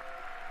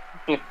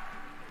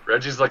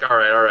 Reggie's like, all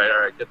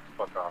right, get the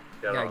fuck off.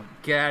 Get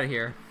out of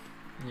here.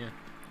 Yeah.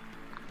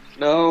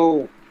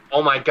 No.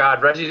 Oh my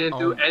god, Reggie didn't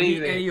do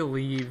anything. He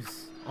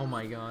leaves. Oh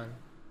my god.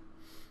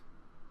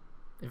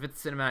 If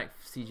it's cinematic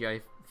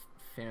CGI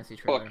fantasy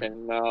trailer.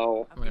 Fucking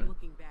no. I've been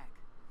looking back.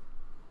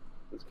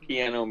 It's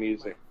piano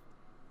music.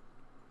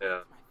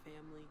 Yeah.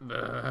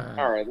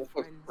 Alright, this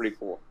looks pretty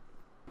cool.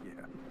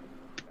 Yeah.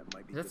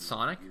 Is that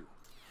Sonic?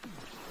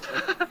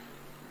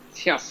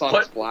 Yeah,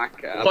 Sonic's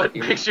black. What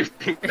makes you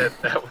think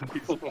that would be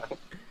Sonic?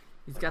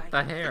 He's got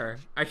the hair.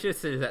 I should have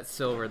said that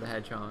Silver the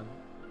Hedgehog.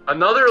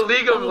 Another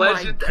League of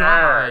Legends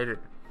ad.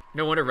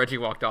 No wonder Reggie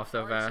walked off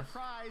so fast.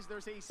 Surprise,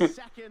 there's a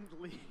second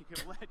League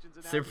of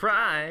Legends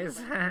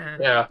Surprise!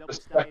 Yeah, the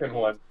second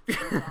one.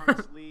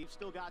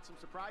 Still got some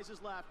surprises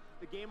left.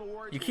 The Game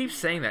Awards. You keep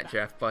saying that,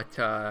 Jeff, but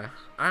I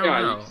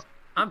don't know.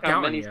 I'm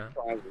counting you.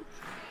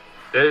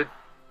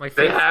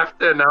 They have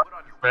to announce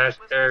Smash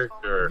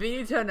character. They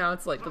need to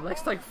announce like the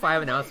next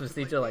 5 announcements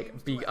need to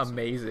be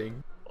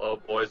amazing. Oh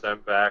boys, I'm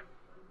back.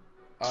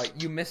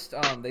 You missed.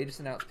 They just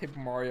announced Paper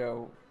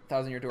Mario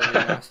 1000 Year Door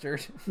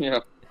Remastered. Yeah.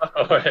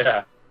 Oh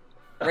yeah.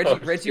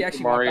 Reggie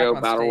actually Mario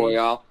walked back on Battle stage.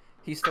 Royale.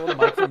 He stole the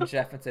mic from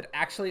Jeff and said,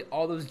 "Actually,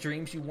 all those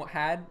dreams you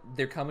had,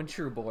 they're coming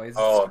true, boys."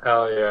 Oh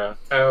hell yeah,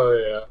 hell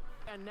yeah.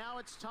 And now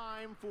it's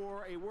time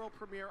for a world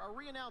premiere, a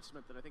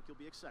re-announcement that I think you'll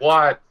be excited.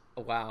 What?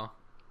 Oh, wow.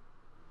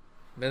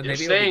 Maybe You're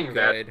it'll saying be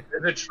that? good.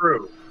 Is it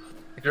true?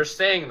 You're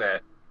saying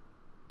that?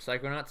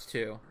 Psychonauts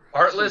 2.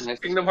 Heartless,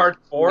 Kingdom Hearts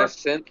 4,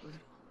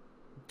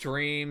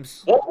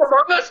 Dreams. Wolf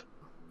Among Us,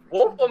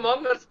 Wolf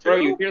Among Us 2. Bro,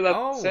 you hear that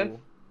synth?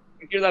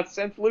 You hear that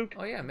synth, Luke?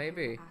 Oh yeah,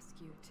 maybe.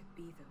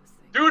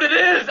 Dude, it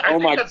is! I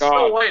think that's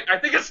Snow White! I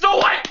think it's Snow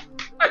White!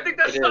 I think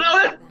that's Snow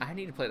White! I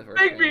need to play the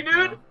first Bigby, game.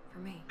 dude!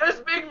 That's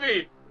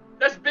Bigby!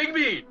 That's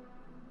Bigby!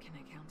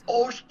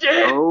 Oh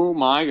shit! Oh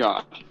my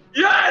god.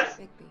 Yes!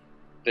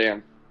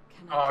 Damn.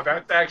 Oh,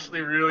 that's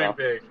actually really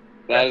big.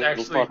 That That's is a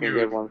actually fucking huge.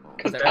 good one.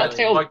 Because That's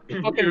Telltale's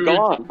fucking fucking huge.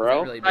 gone,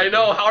 bro. Really I big.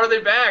 know, how are they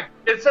back?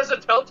 It says a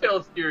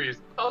Telltale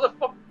series. How the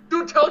fuck?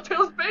 Dude,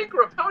 Telltale's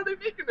bankrupt. How are they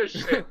making this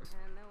shit?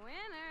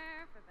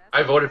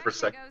 I voted for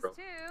Sekiro.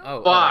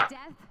 Oh, Fuck.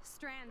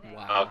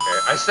 Wow.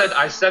 Okay,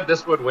 I said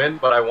this would win,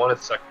 but I wanted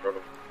Sekiro.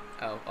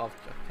 Oh, I'll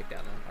pick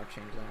that now. I'll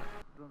change that.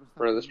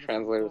 Bro, this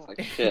translator's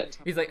like shit.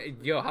 He's like,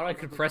 yo, how do I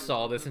compress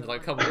all this into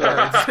like a couple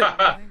words?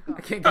 I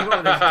can't keep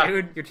up with this,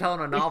 dude. You're telling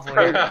a novel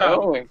here.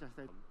 Going.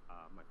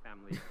 My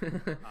family.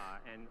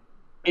 And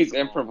He's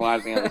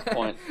improvising at this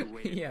point.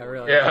 Yeah,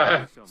 really.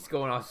 Yeah. Just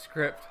going off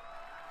script.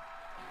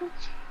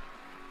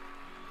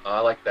 I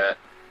like that.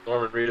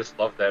 Norman Reedus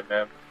loved that,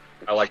 man.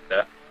 I like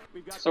that.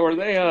 So are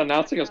they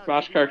announcing a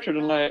Smash character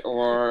tonight,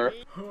 or...?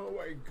 Oh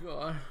my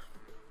god.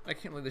 I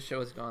can't believe the show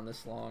has gone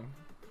this long.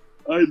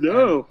 I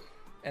know.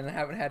 And I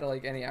haven't had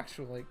any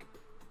actual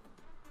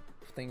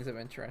things of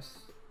interest.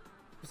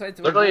 Besides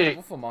Literally-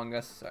 Wolf Among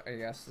Us, I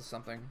guess, is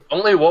something.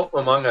 Only Wolf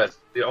Among Us,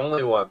 the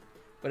only one.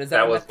 But is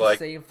that enough to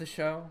save the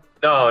show?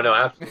 No,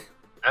 absolutely.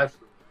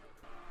 Absolutely.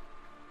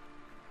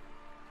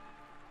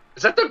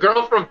 Is that the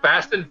girl from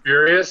Fast and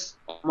Furious?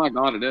 Oh my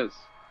god, it is.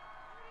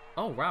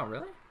 Oh wow,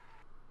 really?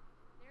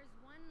 There's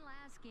one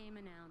last game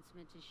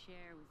announcement to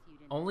share with you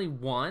tonight. Only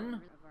one?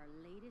 Of our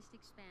latest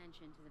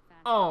expansion to the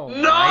Fast Oh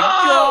No!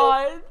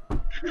 my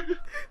god!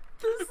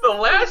 The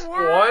last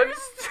one?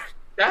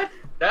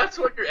 That's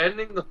what you're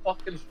ending the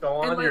fucking show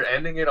on? You're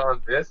ending it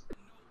on this?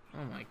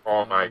 Oh my god.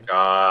 Oh my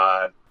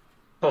god.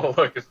 Oh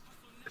look, is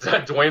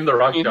that Dwayne The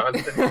Rock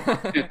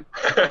Johnson?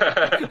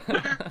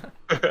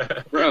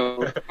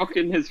 Bro,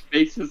 fucking his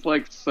face is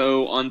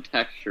so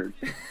untextured.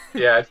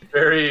 Yeah, it's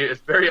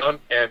very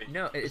uncanny.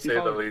 No, it's to say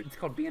the least.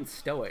 called being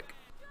stoic.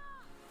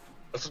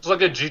 This looks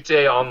like a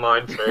GTA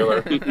Online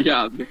trailer.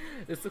 Yeah.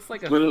 This looks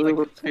like a Literally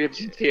looks like a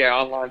GTA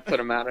Online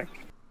cinematic.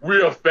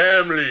 We're a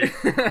family.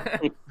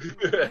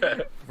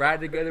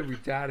 Ride together, we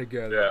die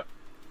together.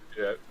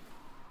 Yeah.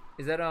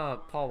 Is that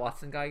Paul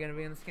Watson guy gonna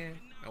be in this game?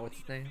 Oh, what's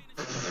his name?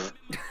 Of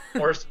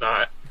course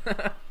not.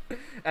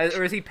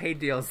 Or is he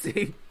paid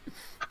DLC?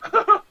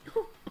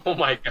 Oh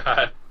my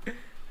god.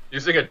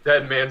 Using a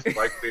dead man's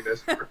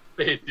likeliness for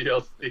paid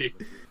DLC.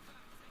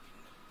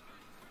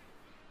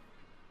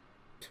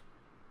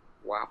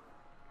 Wow.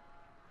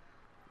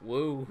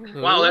 Whoa.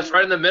 Wow, that's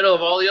right in the middle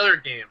of all the other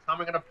games. How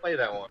am I gonna play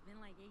that one? It's been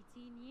like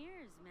 18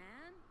 years,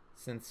 man.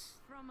 Since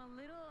From a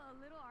little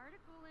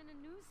article in a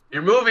newspaper.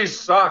 Your movies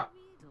suck.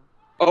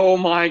 Oh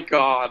my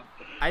god.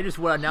 I just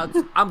want to announce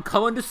I'm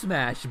coming to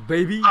Smash,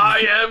 baby. I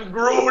am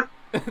Groot.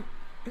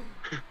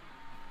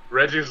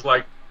 Reggie's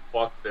like,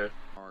 fuck this.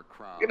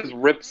 Look at his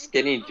ripped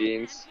skinny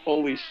jeans.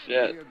 Holy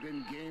shit.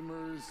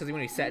 Because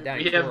when he sat down,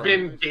 We he have tore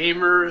been him.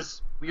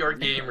 gamers. We are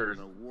gamers.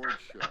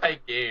 I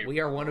game.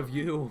 We are one of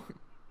you.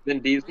 Vin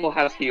Diesel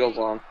has heels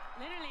on.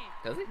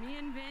 Does he? Me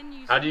and Vin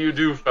used How to do you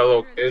do,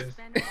 fellow kids?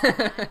 spend all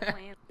night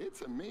playing.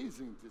 It's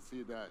amazing to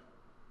see that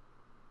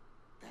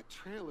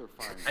trailer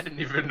finally. I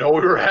didn't even know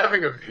we were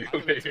having a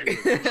video game.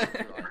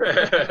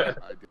 The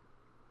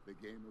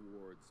Game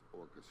Awards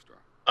Orchestra.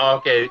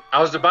 Okay, I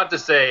was about to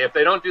say, if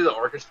they don't do the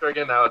orchestra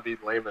again, that would be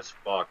lame as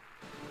fuck.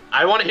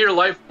 I want to hear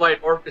Life Flight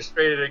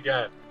orchestrated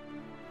again.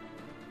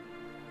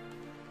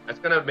 That's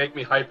gonna make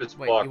me hype as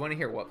Wait, fuck. you want to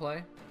hear what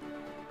play?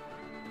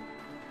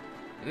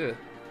 Ugh.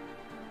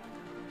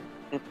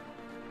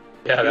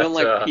 Yeah, You that's don't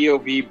like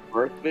POV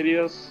birth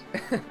videos?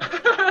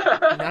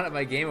 Not at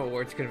my Game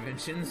Awards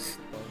conventions.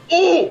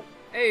 Ooh!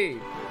 Hey!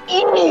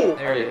 Ooh!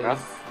 There it is.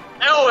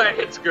 Oh, that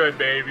hits good,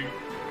 baby.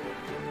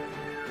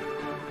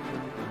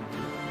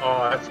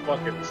 Oh, that's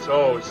fucking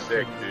so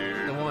sick,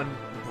 dude. The one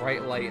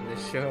bright light in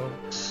this show.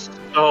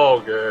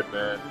 So good,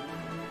 man.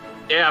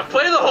 Yeah,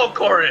 play the whole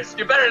chorus.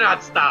 You better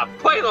not stop.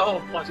 Play the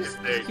whole fucking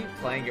thing. Just keep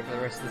playing it for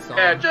the rest of the song.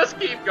 Yeah, just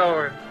keep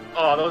going.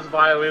 Oh, those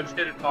violins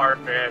hit it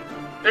hard, man.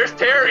 There's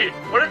Terry.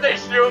 What if they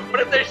show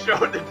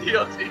the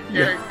DLC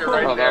character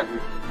right there?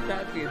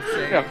 That'd be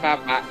insane. A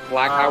fat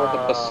black guy with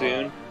a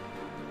bassoon.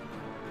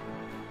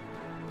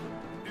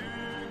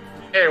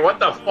 Hey, what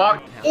the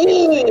fuck?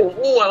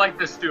 Ooh, I like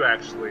this too,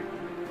 actually.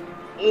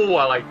 Ooh,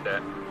 I like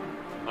that.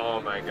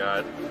 Oh my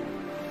god.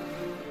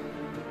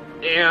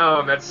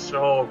 Damn, that's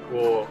so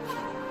cool.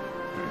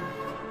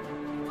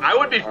 I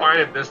would be fine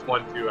with this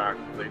one too,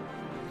 actually.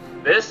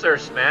 This or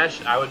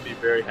Smash, I would be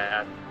very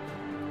happy.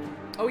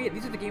 Oh yeah,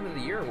 these are the Game of the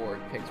Year award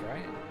picks,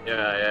 right?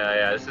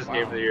 Yeah. This is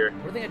Game of the Year.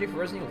 What are they gonna do for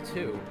Resident Evil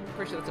 2? I'm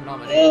pretty sure that's a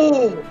nomination.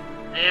 Oh,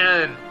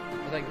 man.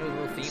 There's like no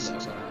real theme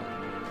though.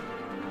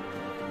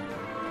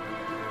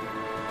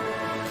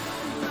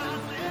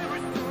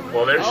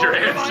 Well, there's your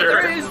answer.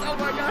 There is. Oh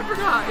my god, I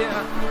forgot.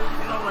 Yeah.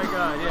 Oh my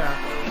god, yeah.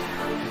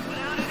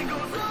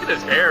 Look at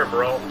his hair,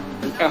 bro.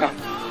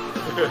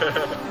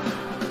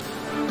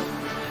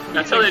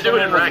 That's how they do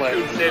it in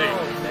Raccoon City.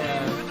 Oh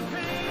man.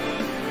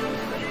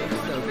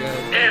 That's so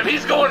good. Damn,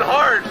 he's going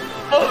hard.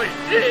 Holy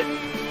shit.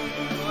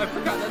 Oh, I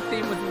forgot that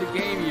theme was in the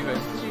game even.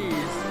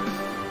 Jeez.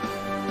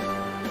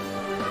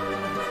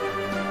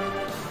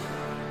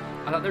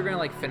 I thought they were gonna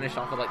like finish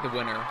off with like the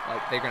winner.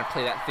 Like they're gonna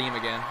play that theme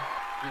again.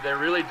 Dude, they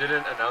really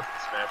didn't announce the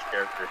Smash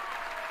character.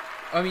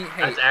 I mean,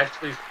 hey. That's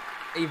actually...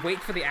 Hey,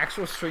 wait for the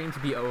actual stream to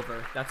be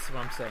over. That's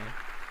what I'm saying.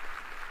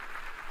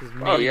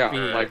 Oh yeah,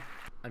 like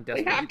I'm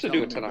they have to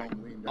do it tonight.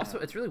 Also,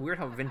 it's really weird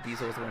how Vin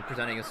Diesel is the one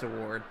presenting this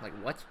award. Like,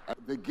 what?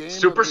 The Game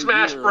Super of the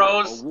Smash Year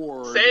Bros.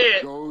 Award Say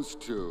it. goes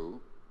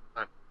to...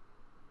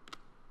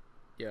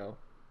 Yo.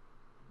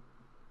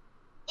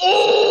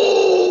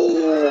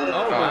 Oh!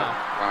 Oh,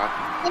 wow.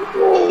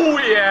 Oh,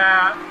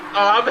 yeah.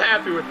 Oh, I'm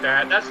happy with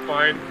that. That's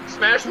fine.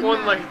 Smash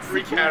won like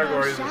 3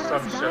 categories or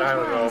some shit. I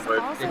don't know, but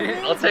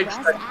I'll take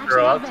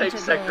Sekiro. I'll take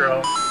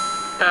Sekiro.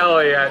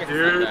 Hell yeah,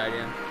 dude.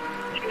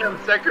 Damn,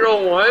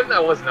 Sekiro won? I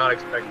was not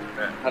expecting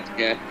that. That's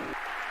good.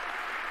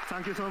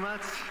 Thank you so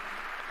much.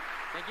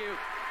 Thank you.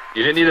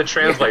 You didn't need to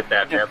translate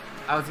that, man.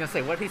 I was gonna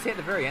say, what did he say at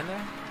the very end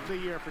there? The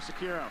year for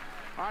Sekiro.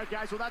 All right,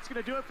 guys. Well, that's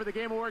going to do it for the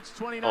Game Awards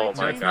 2019. Oh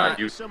my god, Thank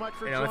you so much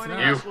for joining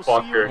you us. We'll see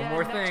fucker. again One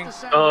more next thing.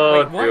 December.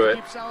 Don't Wait, do it.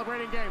 Keep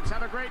celebrating games.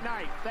 Have a great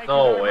night. Thank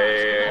No you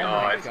very way. much.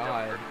 Oh my it's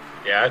god. over.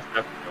 Yeah, it's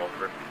definitely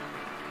over.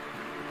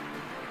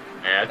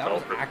 Yeah, it's That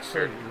was over.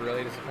 actually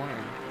really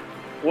disappointing.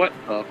 What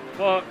the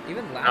fuck?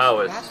 Even That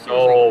was last so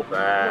year was like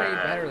bad. way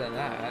better than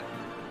that.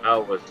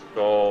 That was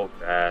so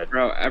bad.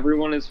 Bro,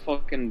 everyone is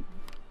fucking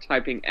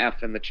typing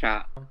F in the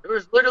chat. There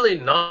was literally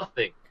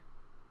nothing.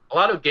 A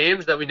lot of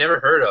games that we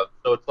never heard of,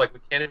 so it's like we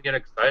can't even get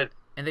excited.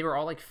 And they were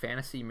all like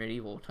fantasy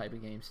medieval type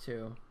of games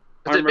too.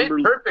 Because it made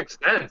perfect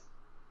sense.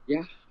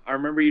 Yeah, I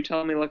remember you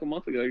telling me like a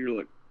month ago. You're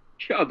like,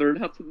 yeah, they're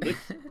announcing this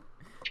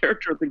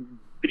character at the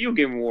Video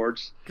Game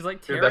Awards. Because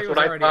like Dude, Terry that's was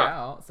what I already thought.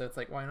 out, so it's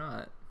like, why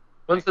not?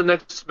 When's the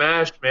next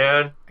Smash,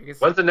 man? I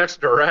guess. When's the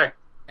next Direct?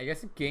 I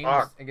guess games.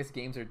 Fuck. I guess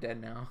games are dead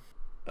now.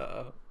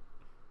 Uh-oh.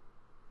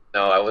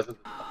 No, I wasn't.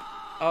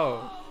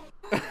 Oh.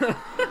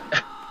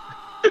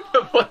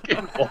 The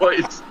fucking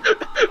voice.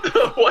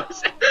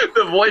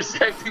 The voice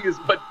acting is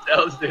what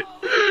tells it.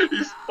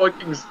 He's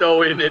fucking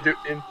so into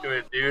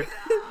it, dude.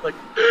 Like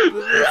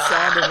the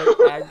sound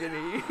of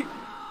agony.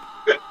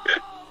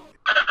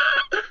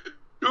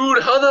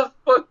 Dude, how the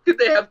fuck did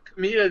they have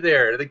Kamiya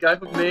there? The guy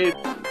who made.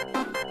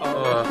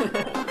 Oh.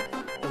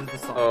 That was the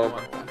song. Oh.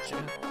 Gotcha.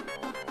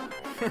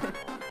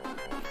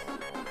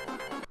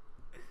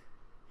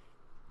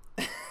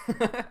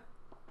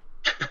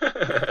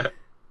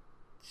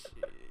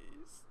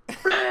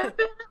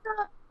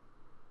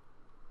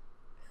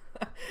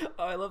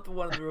 Oh, I love the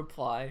one in the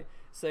reply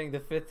saying the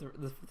fifth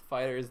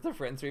fighter is the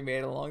friends we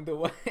made along the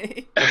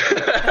way.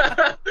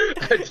 I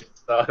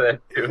just saw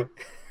that too.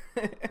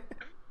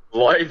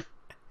 Life.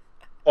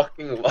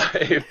 Fucking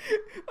life.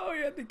 Oh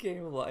yeah, the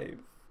game of life.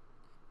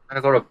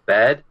 Gonna go to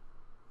bed?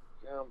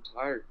 Yeah, I'm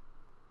tired.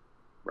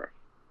 Bro.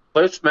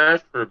 Play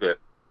Smash for a bit.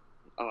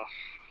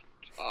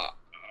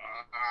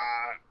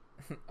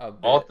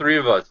 All 3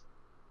 of us.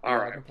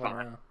 Alright,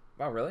 fine.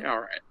 Wow, really?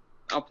 Alright.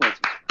 I'll play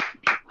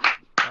some.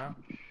 Wow.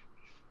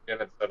 Yeah,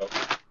 that's settled.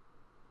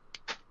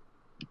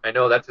 I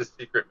know that's his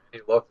secret,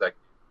 man. He loves that game.